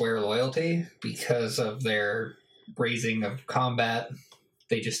sometimes swear loyalty because of their raising of combat.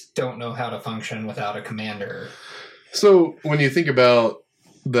 They just don't know how to function without a commander. So when you think about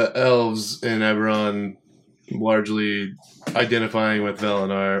the elves in Eberron largely identifying with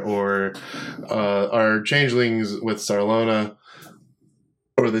Velenar, or our changelings with Sarlona,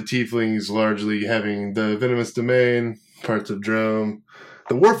 or the tieflings largely having the Venomous Domain, parts of Drome,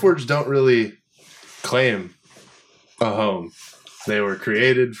 the Warforged don't really claim a home. They were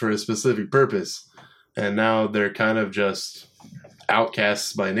created for a specific purpose, and now they're kind of just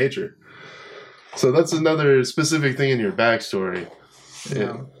outcasts by nature. So that's another specific thing in your backstory.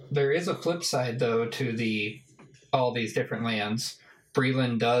 There is a flip side, though, to all these different lands.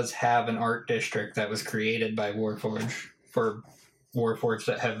 Breland does have an art district that was created by Warforged for Warforged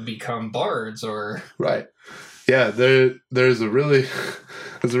that have become bards, or... Right. Yeah, there's a really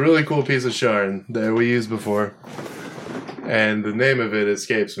cool piece of Sharn that we used before, and the name of it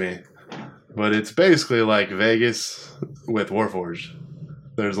escapes me. but it's basically like Vegas with Warforged.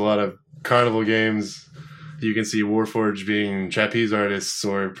 There's a lot of carnival games. You can see Warforged being trapeze artists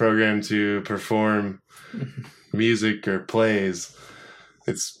or programmed to perform music or plays.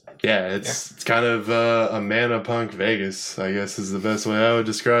 It's kind of a mana punk Vegas, I guess is the best way I would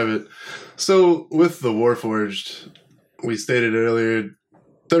describe it. So with the Warforged, we stated earlier,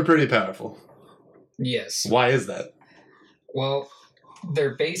 they're pretty powerful. Yes. Why is that? Well,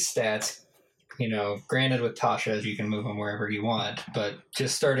 their base stats, granted with Tasha's you can move them wherever you want, but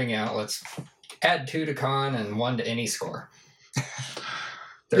just starting out, let's add 2 to con and 1 to any score.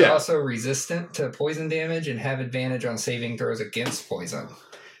 They're also resistant to poison damage and have advantage on saving throws against poison.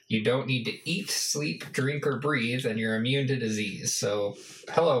 You don't need to eat, sleep, drink, or breathe, and you're immune to disease. So,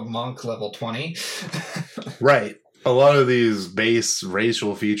 hello, monk level 20. Right. A lot of these base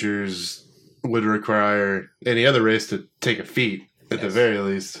racial features would require any other race to take a feat, at the very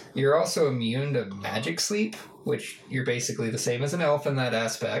least. You're also immune to magic sleep, which you're basically the same as an elf in that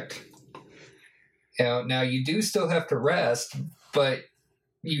aspect. Now, you do still have to rest, but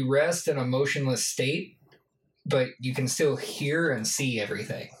you rest in a motionless state, but you can still hear and see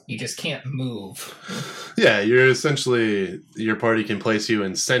everything. You just can't move. Yeah, your party can place you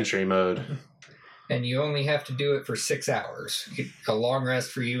in sentry mode. And you only have to do it for 6 hours. A long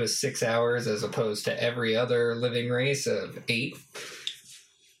rest for you is 6 hours as opposed to every other living race of 8.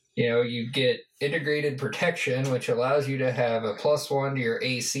 You get integrated protection, which allows you to have a +1 to your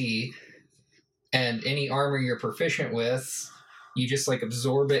AC, and any armor you're proficient with, you just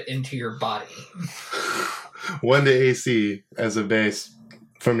absorb it into your body. 1 to AC as a base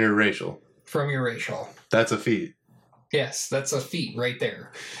from your racial. From your racial. That's a feat. Yes, that's a feat right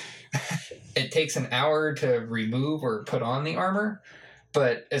there. It takes an hour to remove or put on the armor,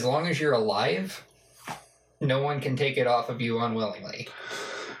 but as long as you're alive, no one can take it off of you unwillingly.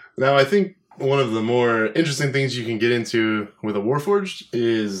 Now, I think one of the more interesting things you can get into with a Warforged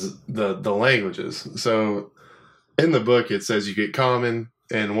is the languages. So, in the book, it says you get Common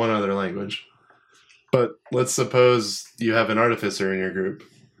and 1 other language. But let's suppose you have an Artificer in your group,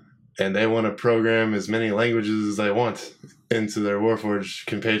 and they want to program as many languages as they want into their Warforged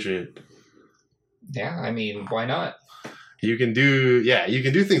compatriot. Yeah, I mean, why not? You can do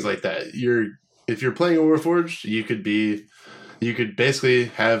things like that. If you're playing a Warforged, you could basically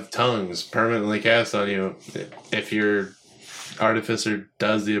have tongues permanently cast on you if your Artificer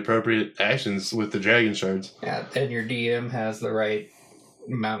does the appropriate actions with the dragon shards. Yeah, and your DM has the right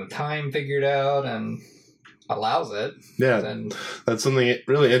amount of time figured out and allows it. Yeah, then that's something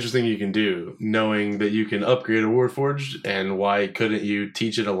really interesting you can do, knowing that you can upgrade a Warforged, and why couldn't you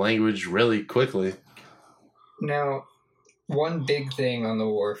teach it a language really quickly? Now, one big thing on the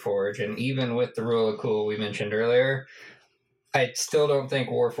Warforged, and even with the Rule of Cool we mentioned earlier, I still don't think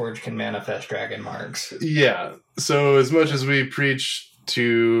Warforged can manifest dragon marks. Yeah, so as much as we preach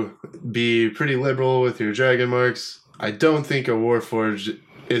to be pretty liberal with your dragon marks, I don't think a Warforged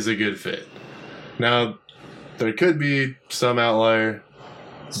is a good fit. Now, there could be some outlier.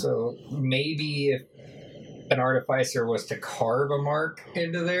 So maybe if an Artificer was to carve a mark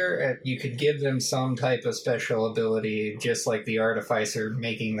into there, you could give them some type of special ability, just like the Artificer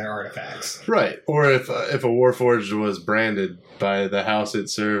making their artifacts. Right. Or if a Warforged was branded by the house it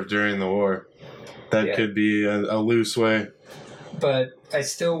served during the war, that could be a loose way. But I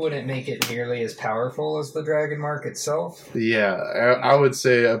still wouldn't make it nearly as powerful as the dragon mark itself. Yeah, I would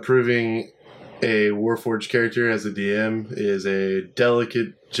say approving a Warforged character as a DM is a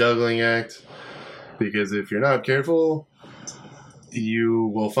delicate juggling act, because if you're not careful,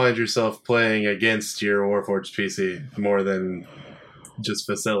 you will find yourself playing against your Warforged PC more than just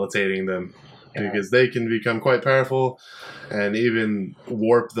facilitating them, because they can become quite powerful and even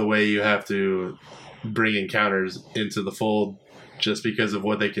warp the way you have to bring encounters into the fold just because of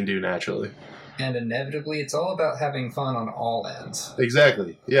what they can do naturally. And inevitably, it's all about having fun on all ends.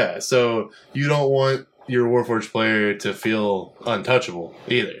 Exactly, yeah. So you don't want your Warforged player to feel untouchable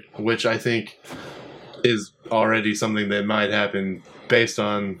either, which I think is already something that might happen based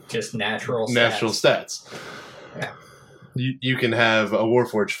on just natural stats. Yeah. You can have a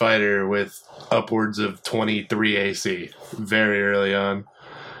Warforged fighter with upwards of 23 AC very early on,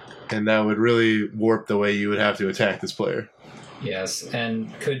 and that would really warp the way you would have to attack this player. Yes,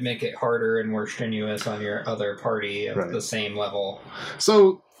 and could make it harder and more strenuous on your other party of the same level.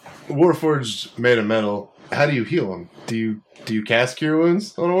 So, Warforged made of metal, how do you heal them? Do you cast Cure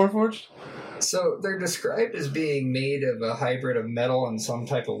Wounds on a Warforged? So, they're described as being made of a hybrid of metal and some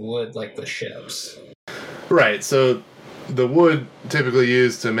type of wood, like the ships. Right, so the wood typically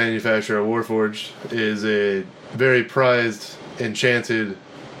used to manufacture a Warforged is a very prized, enchanted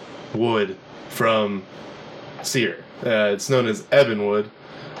wood from Seer. It's known as Ebon wood,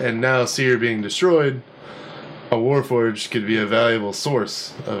 and now Seer being destroyed, a Warforged could be a valuable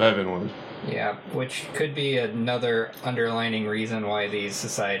source of Ebon wood. Yeah, which could be another underlining reason why these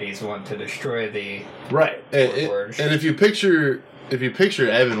societies want to destroy the Warforged. And if you picture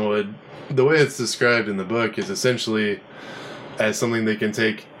Ebon wood, the way it's described in the book is essentially as something that can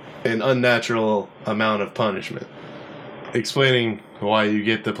take an unnatural amount of punishment. Explaining why you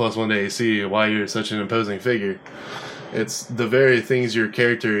get the +1 to AC, why you're such an imposing figure. It's the very things your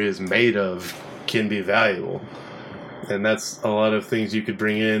character is made of can be valuable. And that's a lot of things you could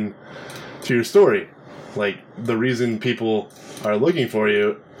bring in to your story. Like, the reason people are looking for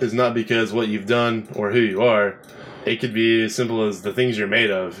you is not because what you've done or who you are. It could be as simple as the things you're made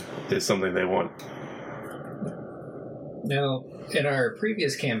of is something they want. Now, in our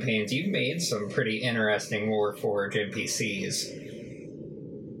previous campaigns, you've made some pretty interesting Warforged NPCs.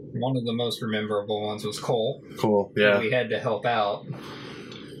 One of the most memorable ones was Cole. Cool, yeah. We had to help out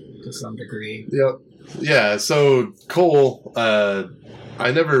to some degree. Yep. Yeah, so Cole,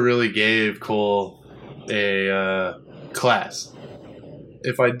 I never really gave Cole a class.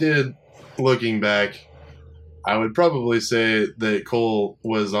 If I did, looking back, I would probably say that Cole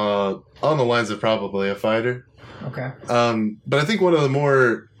was on the lines of probably a fighter. Okay. But I think one of the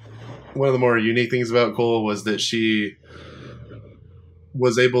more unique things about Cole was that she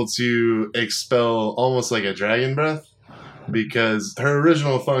was able to expel almost like a dragon breath, because her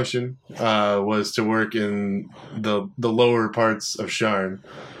original function was to work in the lower parts of Sharn.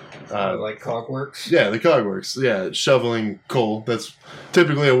 Like Cogworks? Yeah, the Cogworks. Yeah, shoveling coal. That's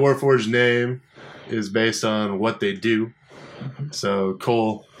typically a Warforged name is based on what they do. So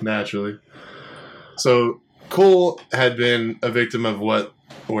coal, naturally. So Cole had been a victim of what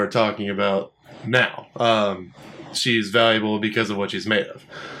we're talking about now. She's valuable because of what she's made of.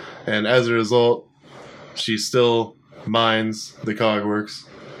 And as a result, she still mines the Cogworks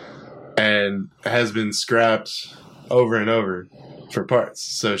and has been scrapped over and over for parts.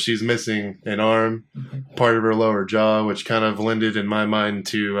 So she's missing an arm, part of her lower jaw, which kind of lended in my mind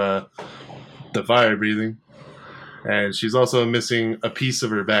to the fire breathing. And she's also missing a piece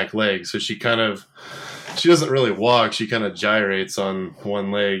of her back leg. So she doesn't really walk. She kind of gyrates on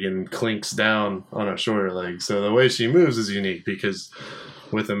one leg and clinks down on a shorter leg. So the way she moves is unique, because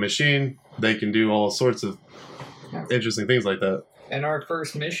with a machine, they can do all sorts of interesting things like that. And our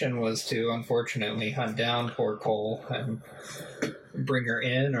first mission was to, unfortunately, hunt down poor Cole and bring her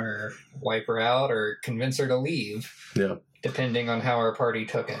in or wipe her out or convince her to leave. Yeah. Depending on how our party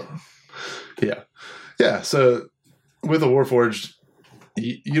took it. Yeah. Yeah, so with a Warforged,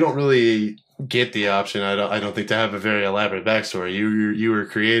 you don't really get the option, I don't think, to have a very elaborate backstory. You were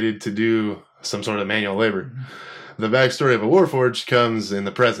created to do some sort of manual labor. Mm-hmm. The backstory of a Warforged comes in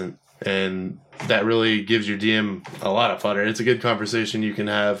the present, and that really gives your DM a lot of fodder. It's a good conversation you can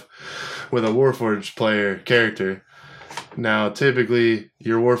have with a Warforged player character. Now, typically,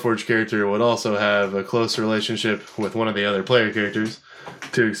 your Warforged character would also have a close relationship with one of the other player characters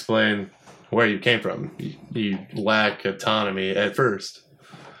to explain where you came from. You lack autonomy at first.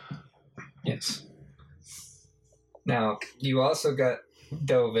 Yes. Now, you also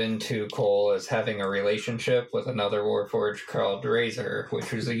dove into Cole as having a relationship with another Warforged called Razor,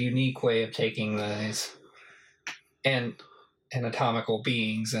 which was a unique way of taking these anatomical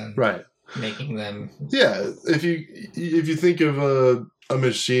beings and making them... Yeah, if you think of a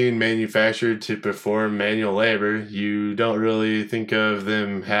machine manufactured to perform manual labor, you don't really think of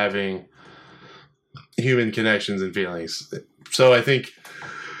them having human connections and feelings. So I think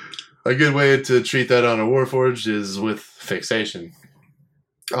a good way to treat that on a Warforged is with fixation.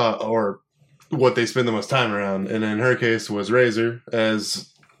 Or what they spend the most time around. And in her case was Razor,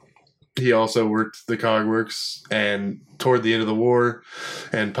 as he also worked the Cogworks, and toward the end of the war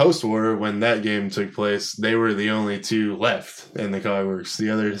and post-war, when that game took place, they were the only two left in the Cogworks. The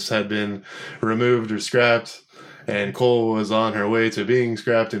others had been removed or scrapped, and Cole was on her way to being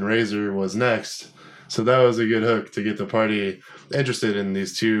scrapped, and Razor was next. So that was a good hook to get the party interested in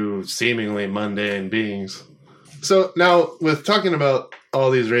these two seemingly mundane beings. So now, with talking about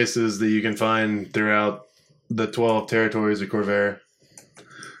all these races that you can find throughout the 12 territories of Corvair,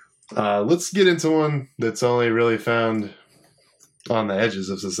 let's get into one that's only really found on the edges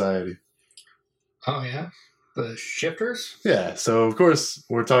of society. Oh, yeah? The Shifters? Yeah, so of course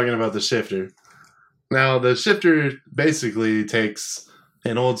we're talking about the Shifter. Now, the Shifter basically takes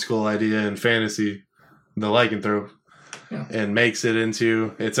an old school idea in fantasy, the lycanthrope, and makes it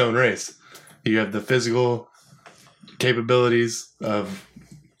into its own race. You have the physical capabilities of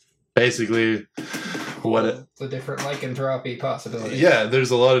basically the different lycanthropy possibilities. Yeah,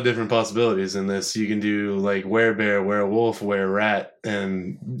 there's a lot of different possibilities in this. You can do like werebear, werewolf, were-rat,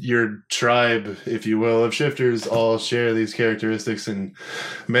 and your tribe, if you will, of shifters all share these characteristics and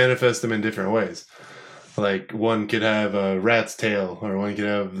manifest them in different ways. Like one could have a rat's tail, or one could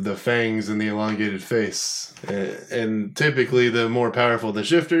have the fangs and the elongated face. And typically the more powerful the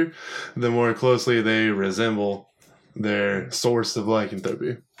shifter, the more closely they resemble their source of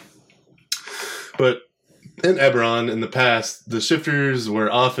lycanthropy. But in Eberron, in the past, the shifters were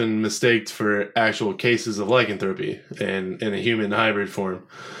often mistaked for actual cases of lycanthropy in a human hybrid form.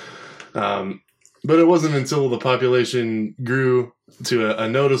 But it wasn't until the population grew to a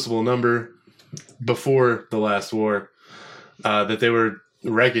noticeable number before the last war that they were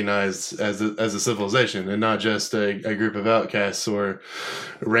recognized as a civilization and not just a group of outcasts or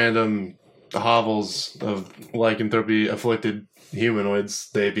random hovels of lycanthropy afflicted humanoids.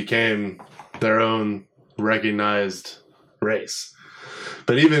 They became their own recognized race.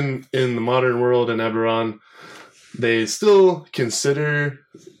 But even in the modern world in Eberron, they still consider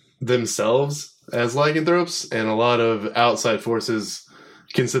themselves as lycanthropes, and a lot of outside forces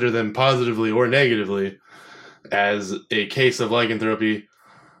consider them positively or negatively as a case of lycanthropy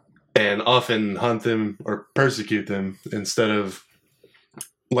and often hunt them or persecute them instead of,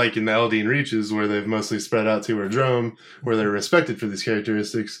 like in the Eldine Reaches, where they've mostly spread out to Erdrome, where they're respected for these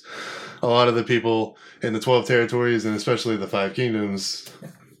characteristics. A lot of the people in the 12 territories, and especially the 5 kingdoms,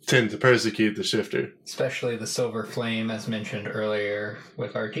 tend to persecute the shifter. Especially the Silver Flame, as mentioned earlier,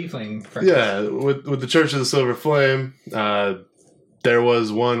 with our tiefling friends. Yeah, with the Church of the Silver Flame, there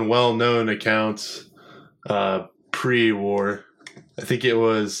was one well-known account pre-war. I think it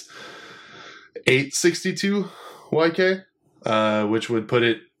was 862 YK, which would put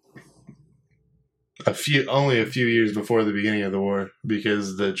it only a few years before the beginning of the war,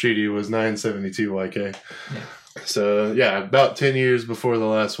 because the treaty was 972 YK. Yeah. So, yeah, about 10 years before the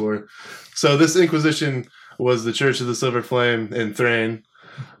last war. So this Inquisition was the Church of the Silver Flame in Thrain,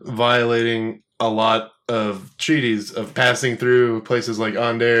 violating a lot of treaties of passing through places like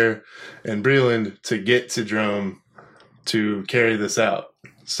Onder and Breland to get to Drome to carry this out.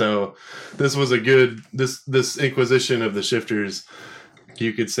 So this was this Inquisition of the shifters,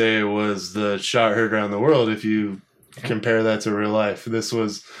 you could say it was the shot heard around the world if you compare that to real life. This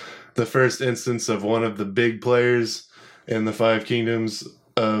was the first instance of one of the big players in the 5 kingdoms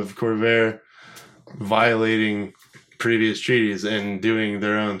of Corvair violating previous treaties and doing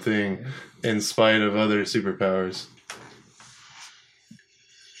their own thing in spite of other superpowers.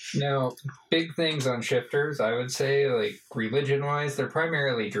 Now, big things on shifters, I would say, like religion-wise, they're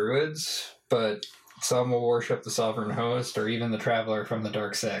primarily druids, but some will worship the Sovereign Host or even the Traveler from the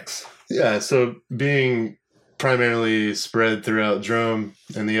Dark Sex. Yeah, so being primarily spread throughout Drome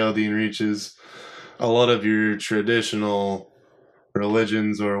and the Eldine Reaches, a lot of your traditional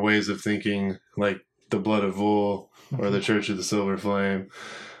religions or ways of thinking, like the Blood of Vul or the Church of the Silver Flame,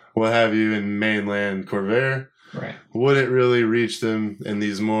 what have you, in mainland Corvair, right, wouldn't really reach them in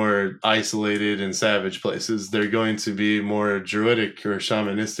these more isolated and savage places. They're going to be more druidic or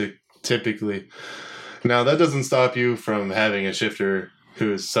shamanistic, typically. Now, that doesn't stop you from having a shifter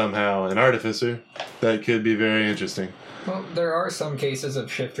who is somehow an artificer. That could be very interesting. Well, there are some cases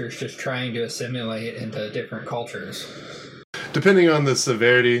of shifters just trying to assimilate into different cultures. Depending on the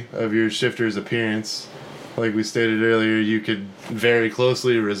severity of your shifter's appearance, like we stated earlier, you could very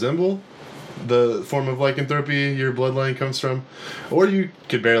closely resemble the form of lycanthropy your bloodline comes from, or you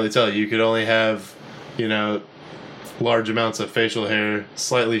could barely tell. You could only have, large amounts of facial hair,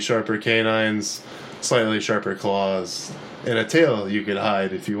 slightly sharper canines, slightly sharper claws, and a tail you could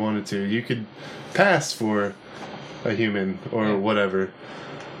hide if you wanted to. You could pass for a human or whatever.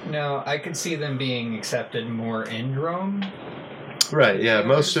 Now, I could see them being accepted more in Drome. Right, yeah.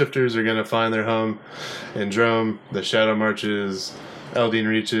 Most shifters are going to find their home in Drome, the Shadow Marches, Eldine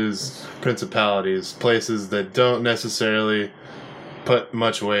Reaches, Principalities, places that don't necessarily put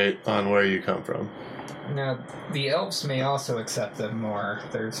much weight on where you come from. Now, the elves may also accept them more.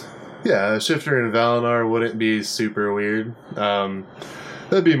 Yeah, a shifter in Valinor wouldn't be super weird.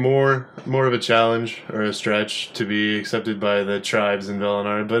 That'd be more of a challenge or a stretch to be accepted by the tribes in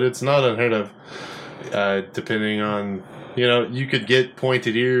Valinor, but it's not unheard of, depending on... you could get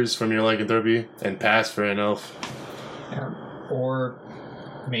pointed ears from your lycanthropy and pass for an elf. Yeah. Or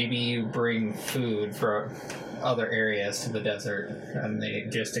maybe you bring food from other areas to the desert and they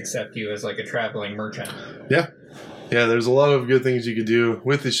just accept you as like a traveling merchant. Yeah. Yeah, there's a lot of good things you could do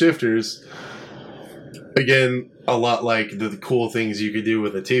with the shifters. Again, a lot like the cool things you could do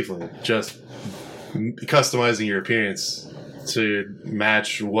with a tiefling. Just customizing your appearance to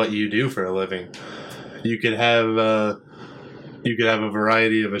match what you do for a living. You could have a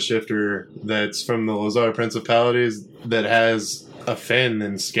variety of a shifter that's from the Lazar Principalities that has a fin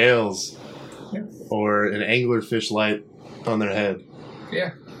and scales, or an anglerfish light on their head.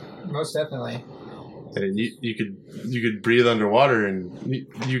 Yeah, most definitely. And you could breathe underwater, and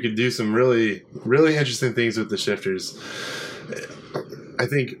you could do some really, really interesting things with the shifters. I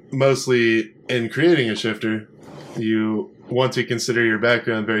think mostly in creating a shifter, you want to consider your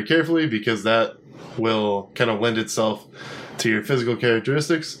background very carefully, because that will kind of lend itself to your physical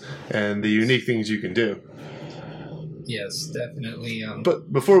characteristics and the unique things you can do. Yes, definitely.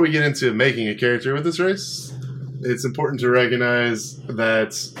 But before we get into making a character with this race, it's important to recognize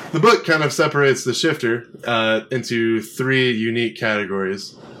that the book kind of separates the shifter into 3 unique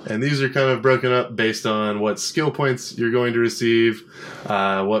categories. And these are kind of broken up based on what skill points you're going to receive,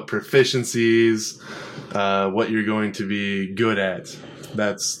 what proficiencies, what you're going to be good at.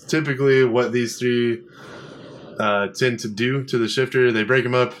 That's typically what these 3 tend to do to the shifter. They break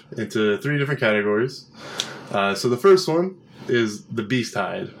them up into 3 different categories. So the first one is the beast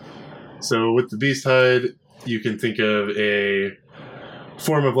hide. So with the beast hide, you can think of a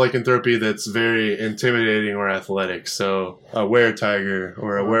form of lycanthropy that's very intimidating or athletic. So a were-tiger,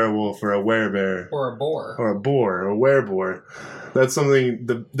 or a werewolf, or a werebear. Or a boar. Or a boar, or a wereboar. That's something,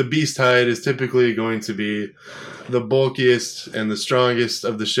 the beast hide is typically going to be the bulkiest and the strongest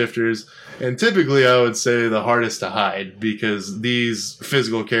of the shifters. And typically, I would say the hardest to hide, because these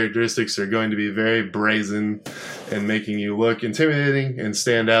physical characteristics are going to be very brazen and making you look intimidating and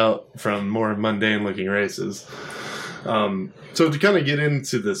stand out from more mundane-looking races. So to kind of get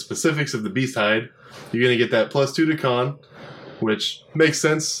into the specifics of the beast hide, you're going to get that +2 to con, which makes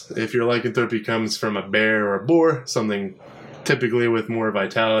sense if your lycanthropy comes from a bear or a boar, something typically with more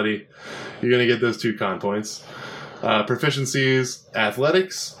vitality. You're going to get those 2 con points. Proficiencies,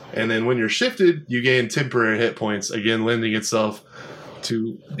 athletics, and then when you're shifted, you gain temporary hit points, again lending itself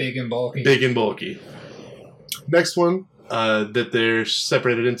to big and bulky. Next one that they're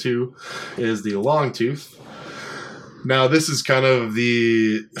separated into is the long tooth. Now this is kind of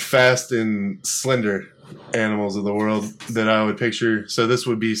the fast and slender animals of the world that I would picture. So this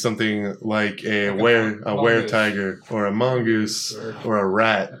would be something like a were-tiger, or a mongoose, or a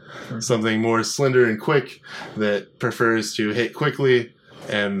rat. Something more slender and quick that prefers to hit quickly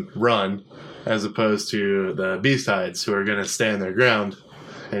and run, as opposed to the beast hides, who are going to stand their ground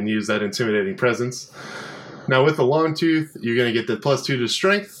and use that intimidating presence. Now with the long tooth, you're going to get the +2 to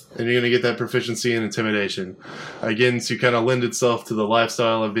strength, and you're going to get that proficiency in intimidation. Again, to kind of lend itself to the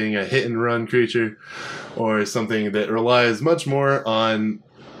lifestyle of being a hit and run creature, or something that relies much more on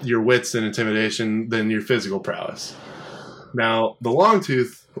your wits and intimidation than your physical prowess. Now, the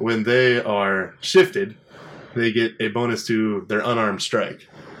Longtooth, when they are shifted, they get a bonus to their unarmed strike.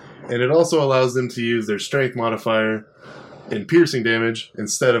 And it also allows them to use their strength modifier in piercing damage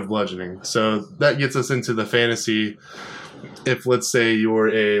instead of bludgeoning. So that gets us into the fantasy. If, let's say, you're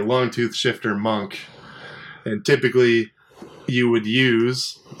a Longtooth shifter monk, and typically you would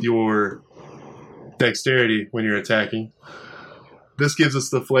use your dexterity when you're attacking. This gives us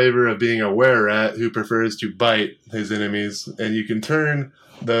the flavor of being a were-rat who prefers to bite his enemies, and you can turn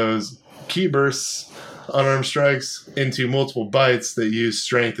those key bursts, unarmed strikes, into multiple bites that use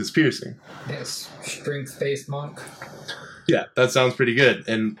strength as piercing. Yes, strength-based monk. Yeah, that sounds pretty good,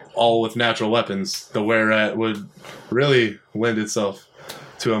 and all with natural weapons. The were-rat would really lend itself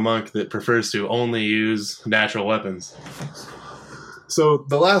to a monk that prefers to only use natural weapons. So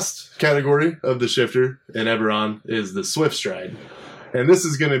the last category of the shifter in Eberron is the swift stride. And this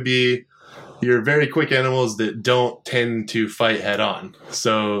is going to be your very quick animals that don't tend to fight head on.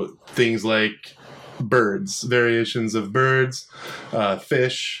 So things like birds, variations of birds,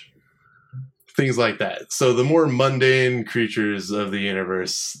 fish, things like that. So the more mundane creatures of the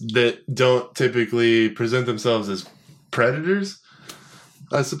universe that don't typically present themselves as predators,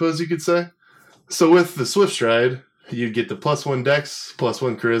 I suppose you could say. So with the swift stride, you'd get the +1 dex,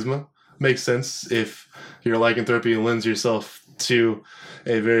 +1 charisma. Makes sense if your lycanthropy lends yourself to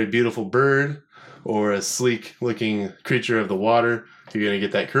a very beautiful bird or a sleek-looking creature of the water. You're going to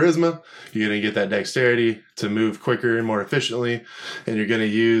get that charisma, you're going to get that dexterity to move quicker and more efficiently, and you're going to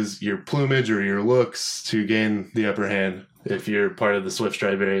use your plumage or your looks to gain the upper hand if you're part of the swift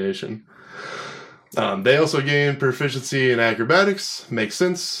stride variation. They also gain proficiency in acrobatics. Makes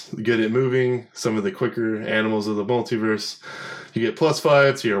sense. Good at moving. Some of the quicker animals of the multiverse. You get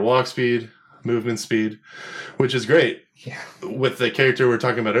 +5 to your walk speed, movement speed, which is great. Yeah. With the character we were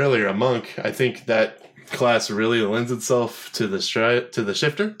talking about earlier, a monk, I think that class really lends itself to the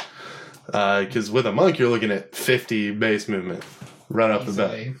shifter. Because with a monk, you're looking at 50 base movement right off the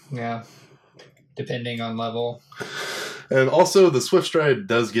bat. Yeah. depending on level. And also, the Swift Stride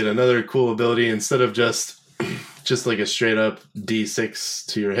does get another cool ability. Instead of just like a straight up D6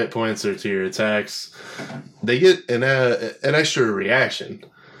 to your hit points or to your attacks, they get an extra reaction.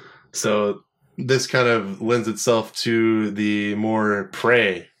 So this kind of lends itself to the more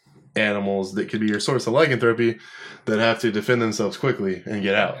prey animals that could be your source of lycanthropy that have to defend themselves quickly and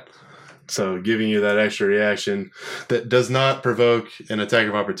get out. So giving you that extra reaction that does not provoke an attack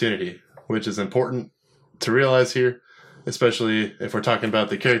of opportunity, which is important to realize here, especially if we're talking about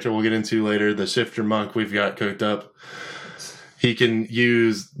the character we'll get into later, the Shifter Monk we've got cooked up. He can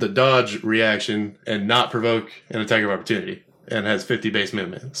use the dodge reaction and not provoke an attack of opportunity and has 50 base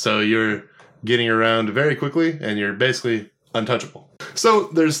movement. So you're getting around very quickly and you're basically untouchable. So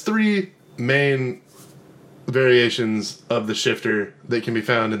there's 3 main variations of the Shifter that can be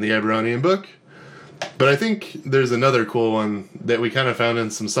found in the Eberronian book. But I think there's another cool one that we kind of found in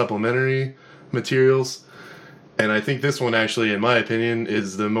some supplementary materials. And I think this one actually, in my opinion,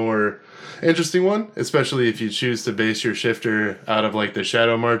 is the more interesting one, especially if you choose to base your Shifter out of like the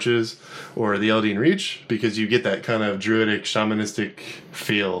Shadow Marches or the Eldeen Reach, because you get that kind of druidic, shamanistic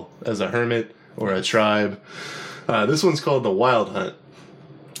feel as a hermit or a tribe. This one's called the Wild Hunt.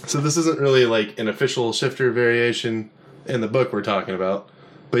 So this isn't really like an official Shifter variation in the book we're talking about,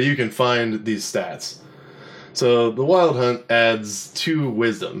 but you can find these stats. So the Wild Hunt adds 2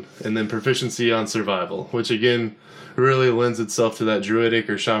 wisdom and then proficiency on survival, which again really lends itself to that druidic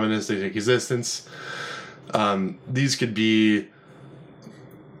or shamanistic existence. These could be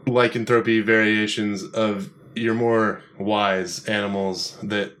lycanthropy variations of your more wise animals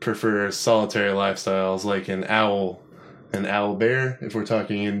that prefer solitary lifestyles, like an owl bear, if we're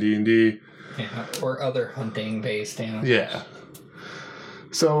talking in D&D. Yeah, or other hunting-based animals. Yeah.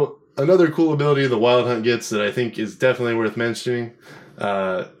 So another cool ability the Wild Hunt gets that I think is definitely worth mentioning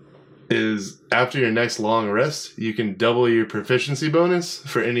is after your next long rest, you can double your proficiency bonus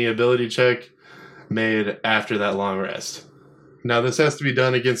for any ability check made after that long rest. Now, this has to be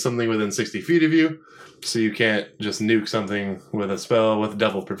done against something within 60 feet of you, so you can't just nuke something with a spell with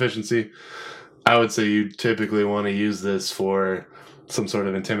double proficiency. I would say you typically want to use this for some sort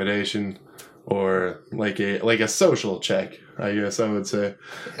of intimidation or like a social check, I guess I would say,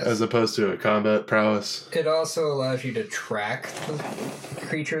 yes, as opposed to a combat prowess. It also allows you to track the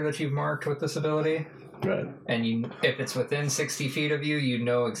creature that you've marked with this ability. Right. And if it's within 60 feet of you, you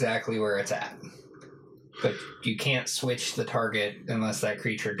know exactly where it's at. But you can't switch the target unless that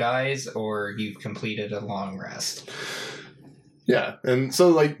creature dies or you've completed a long rest. Yeah, and so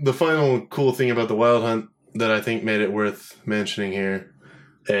like the final cool thing about the Wild Hunt that I think made it worth mentioning here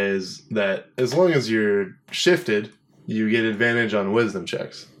is that as long as you're shifted, you get advantage on wisdom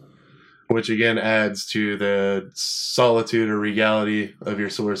checks, which again adds to the solitude or regality of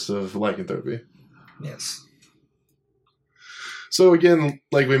your source of lycanthropy. Yes. So again,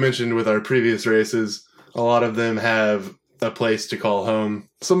 like we mentioned with our previous races, a lot of them have a place to call home.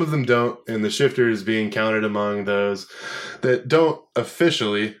 Some of them don't, and the Shifters being counted among those that don't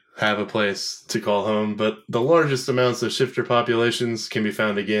officially have a place to call home, but the largest amounts of Shifter populations can be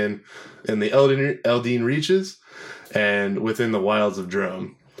found again in the Eldeen Reaches and within the wilds of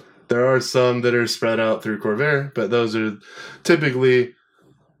Drome. There are some that are spread out through Corvair, but those are typically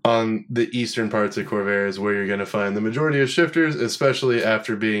on the eastern parts of Corvair is where you're going to find the majority of Shifters, especially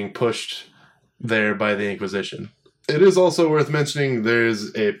after being pushed there by the Inquisition. It is also worth mentioning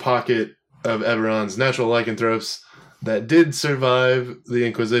there's a pocket of Eberron's natural lycanthropes that did survive the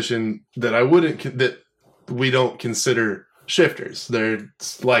Inquisition that we don't consider Shifters. They're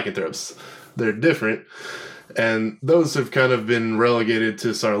lycanthropes. They're different. And those have kind of been relegated to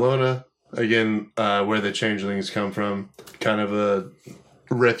Sarlona, again, where the changelings come from. Kind of a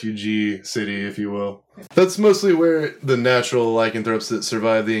refugee city, if you will. That's mostly where the natural lycanthropes that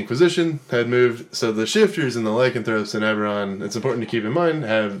survived the Inquisition had moved. So the Shifters and the lycanthropes in Eberron, it's important to keep in mind,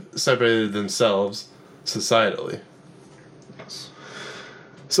 have separated themselves societally.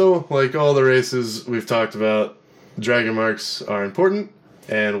 So, like all the races we've talked about, dragon marks are important,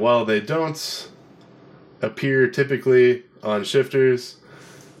 and while they don't appear typically on Shifters,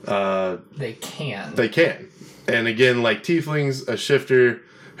 they can. They can. And again, like tieflings, a Shifter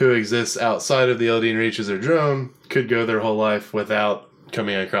who exists outside of the Eldeen Reaches or Drome could go their whole life without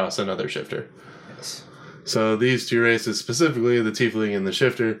coming across another Shifter. Yes. So these two races, specifically the tiefling and the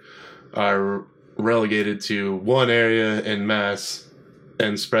Shifter, are relegated to one area en masse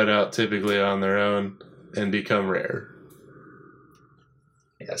and spread out typically on their own and become rare.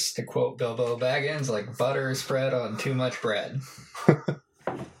 Yes, to quote Bilbo Baggins, like butter spread on too much bread.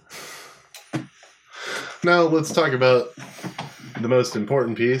 Now let's talk about the most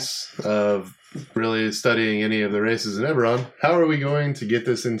important piece of really studying any of the races in Eberron, how are we going to get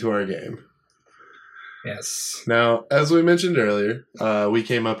this into our game? Yes. Now, as we mentioned earlier, we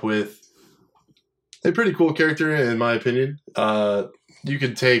came up with a pretty cool character, in my opinion. You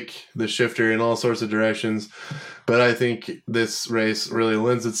could take the shifter in all sorts of directions, but I think this race really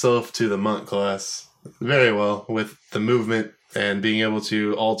lends itself to the monk class very well with the movement and being able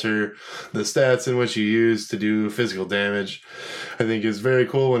to alter the stats in which you use to do physical damage. I think is very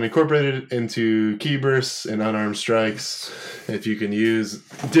cool when incorporated into key bursts and unarmed strikes. If you can use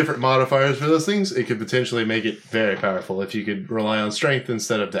different modifiers for those things, it could potentially make it very powerful if you could rely on strength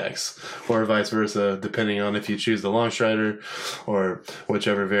instead of dex, or vice versa, depending on if you choose the Longstrider or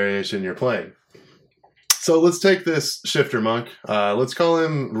whichever variation you're playing. So let's take this shifter monk. Let's call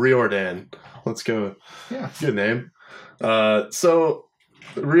him Riordan. Let's go. Yeah. Good name. So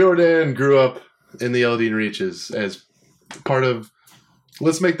Riordan grew up in the Eldeen Reaches as part of,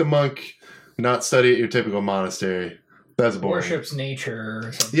 let's make the monk not study at your typical monastery. That's boring. Worships nature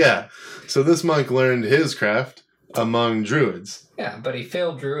or something. Yeah. So this monk learned his craft among druids. Yeah, but he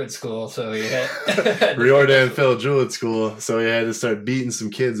failed druid school, so he had... Riordan failed druid school, so he had to start beating some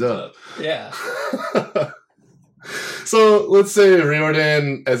kids up. Yeah. So let's say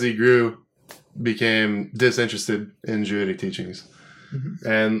Riordan, as he grew, became disinterested in druidic teachings. Mm-hmm.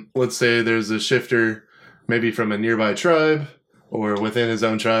 And let's say there's a shifter, maybe from a nearby tribe or within his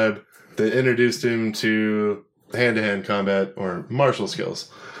own tribe, that introduced him to hand-to-hand combat or martial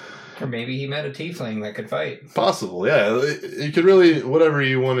skills. Or maybe he met a tiefling that could fight. Possible, yeah. You could really, whatever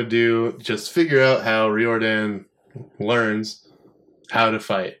you want to do, just figure out how Riordan learns how to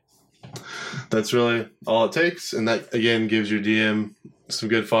fight. That's really all it takes, and that, again, gives your DM some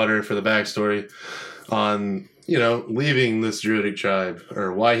good fodder for the backstory on, leaving this druidic tribe,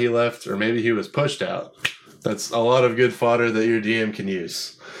 or why he left, or maybe he was pushed out. That's a lot of good fodder that your DM can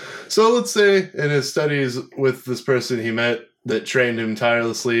use. So let's say in his studies with this person he met that trained him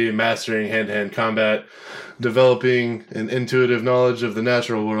tirelessly, mastering hand-to-hand combat, developing an intuitive knowledge of the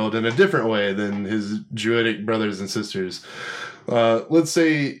natural world in a different way than his druidic brothers and sisters. Let's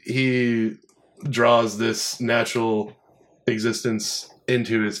say he draws this natural existence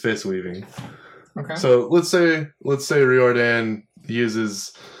into his fist weaving. Okay. So let's say Riordan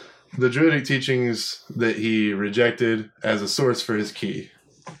uses the druidic teachings that he rejected as a source for his key.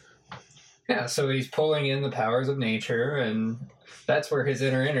 Yeah, so he's pulling in the powers of nature, and that's where his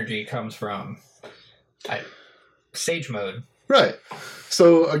inner energy comes from. Sage mode. Right.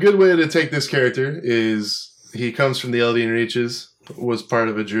 So a good way to take this character is he comes from the Eldeen Reaches, was part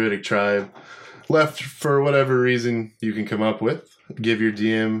of a druidic tribe, left for whatever reason you can come up with. Give your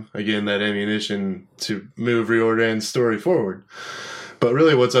DM, again, that ammunition to move Riordan's story forward. But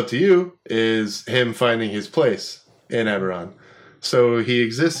really what's up to you is him finding his place in Eberron. So he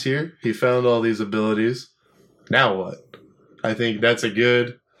exists here. He found all these abilities. Now what? I think that's a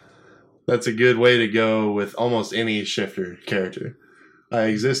good way to go with almost any shifter character. I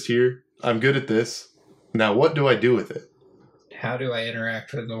exist here. I'm good at this. Now what do I do with it? How do I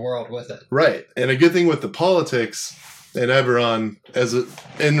interact with the world with it? Right. And a good thing with the politics in Eberron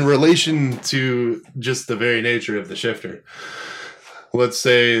in relation to just the very nature of the shifter. Let's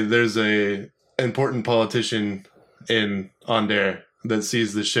say there's a important politician in Onder that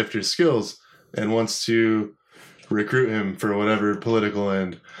sees the shifter's skills and wants to recruit him for whatever political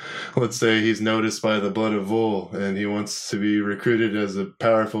end. Let's say he's noticed by the Blood of Vol and he wants to be recruited as a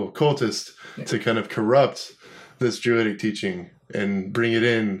powerful cultist to kind of corrupt this druidic teaching and bring it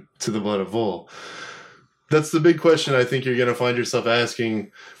in to the Blood of Vol. That's the big question I think you're going to find yourself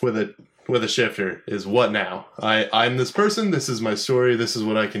asking with a shifter is what now? I'm this person, this is my story, this is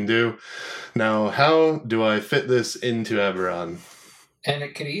what I can do. Now, how do I fit this into Eberron? And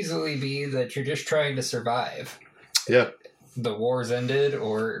it could easily be that you're just trying to survive. Yeah. The war's ended,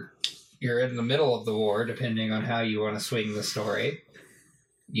 or you're in the middle of the war, depending on how you want to swing the story.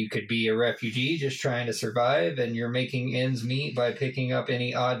 You could be a refugee just trying to survive, and you're making ends meet by picking up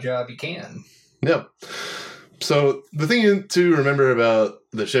any odd job you can. Yep. So the thing to remember about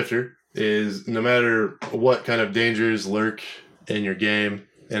the shifter is no matter what kind of dangers lurk in your game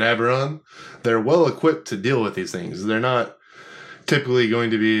in Eberron, they're well equipped to deal with these things. They're not typically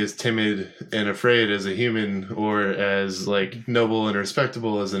going to be as timid and afraid as a human, or as noble and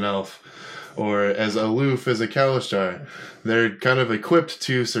respectable as an elf, or as aloof as a Kalishtar. They're kind of equipped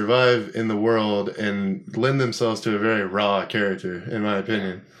to survive in the world and lend themselves to a very raw character, in my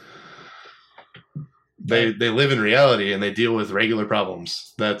opinion. They live in reality and they deal with regular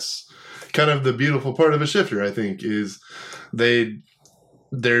problems. That's kind of the beautiful part of a shifter, I think, is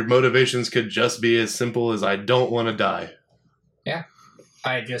their motivations could just be as simple as I don't want to die. Yeah.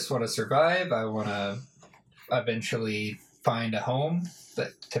 I just want to survive. I want to eventually find a home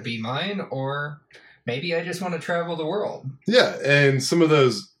to be mine, or maybe I just want to travel the world. Yeah, and some of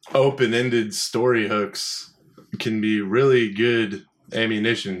those open-ended story hooks can be really good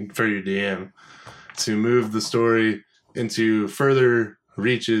ammunition for your DM to move the story into further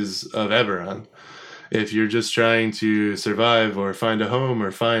reaches of Eberron. If you're just trying to survive or find a home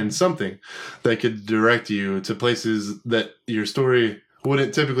or find something that could direct you to places that your story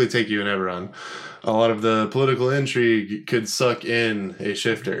wouldn't typically take you in Eberron. A lot of the political intrigue could suck in a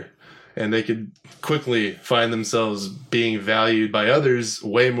shifter, and they could quickly find themselves being valued by others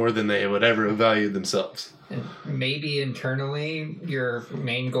way more than they would ever have valued themselves. And maybe internally, your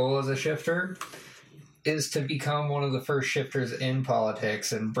main goal as a shifter is to become one of the first shifters in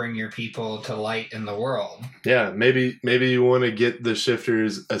politics and bring your people to light in the world. Yeah, maybe you want to get the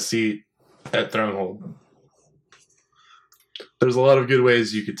shifters a seat at Thronehold. There's a lot of good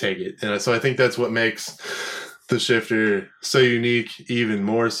ways you could take it. And so I think that's what makes the shifter so unique, even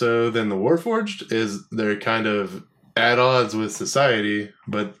more so than the Warforged, is they're kind of at odds with society,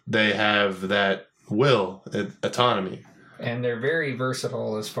 but they have that will, autonomy. And they're very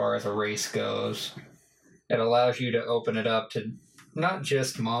versatile as far as a race goes. It allows you to open it up to not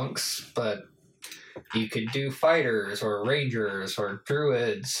just monks, but you could do fighters or rangers or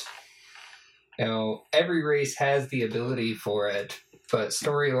druids. You know, every race has the ability for it, but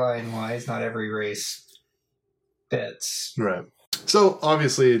storyline-wise, not every race fits. Right. So,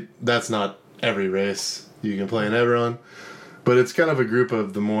 obviously, that's not every race you can play in Eberron, but it's kind of a group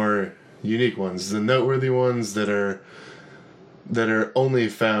of the more unique ones, the noteworthy ones that are only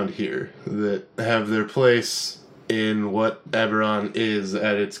found here, that have their place in what Eberron is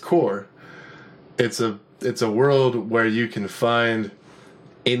at its core. It's a world where you can find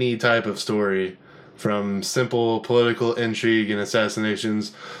any type of story, from simple political intrigue and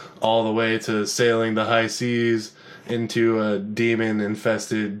assassinations all the way to sailing the high seas into a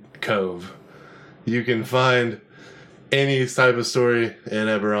demon-infested cove. You can find any type of story in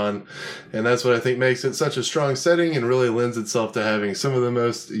Eberron, and that's what I think makes it such a strong setting and really lends itself to having some of the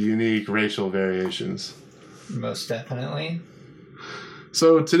most unique racial variations. Most definitely.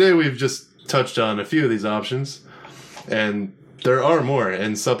 So today we've just touched on a few of these options, and there are more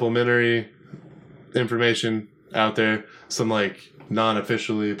and supplementary information out there, some like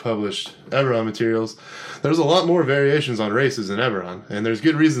non-officially published Eberron materials. There's a lot more variations on races in Eberron, and there's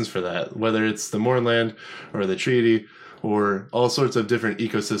good reasons for that, whether it's the Mournland or the Treaty or all sorts of different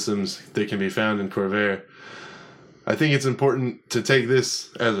ecosystems that can be found in Corvair. I think it's important to take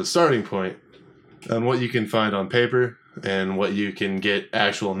this as a starting point on what you can find on paper and what you can get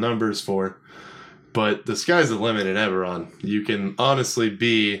actual numbers for. But the sky's the limit in Eberron. You can honestly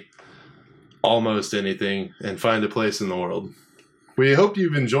be almost anything and find a place in the world. We hope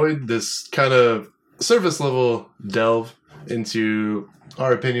you've enjoyed this kind of surface level delve into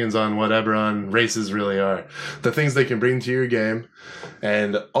our opinions on what Eberron races really are, the things they can bring to your game,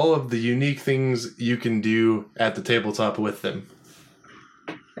 and all of the unique things you can do at the tabletop with them.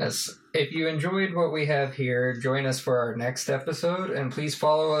 Yes. If you enjoyed what we have here, join us for our next episode, and please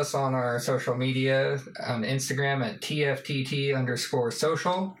follow us on our social media on Instagram at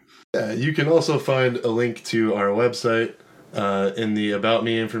TFTT_social. Yeah, you can also find a link to our website in the About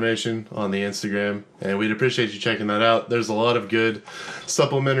Me information on the Instagram, and we'd appreciate you checking that out. There's a lot of good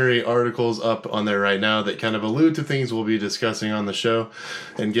supplementary articles up on there right now that kind of allude to things we'll be discussing on the show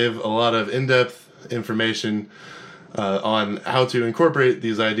and give a lot of in-depth information on how to incorporate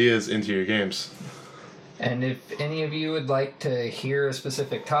these ideas into your games. And if any of you would like to hear a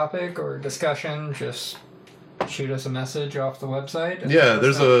specific topic or discussion, just shoot us a message off the website. Yeah,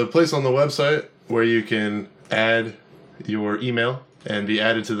 there's a place on the website where you can add your email and be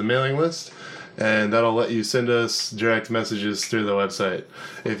added to the mailing list, and that'll let you send us direct messages through the website.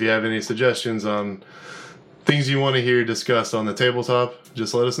 If you have any suggestions on things you want to hear discussed on the tabletop,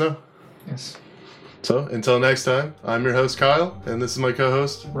 just let us know. Yes. So, until next time, I'm your host, Kyle, and this is my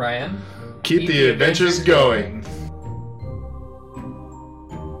co-host, Ryan. Keep the adventures going.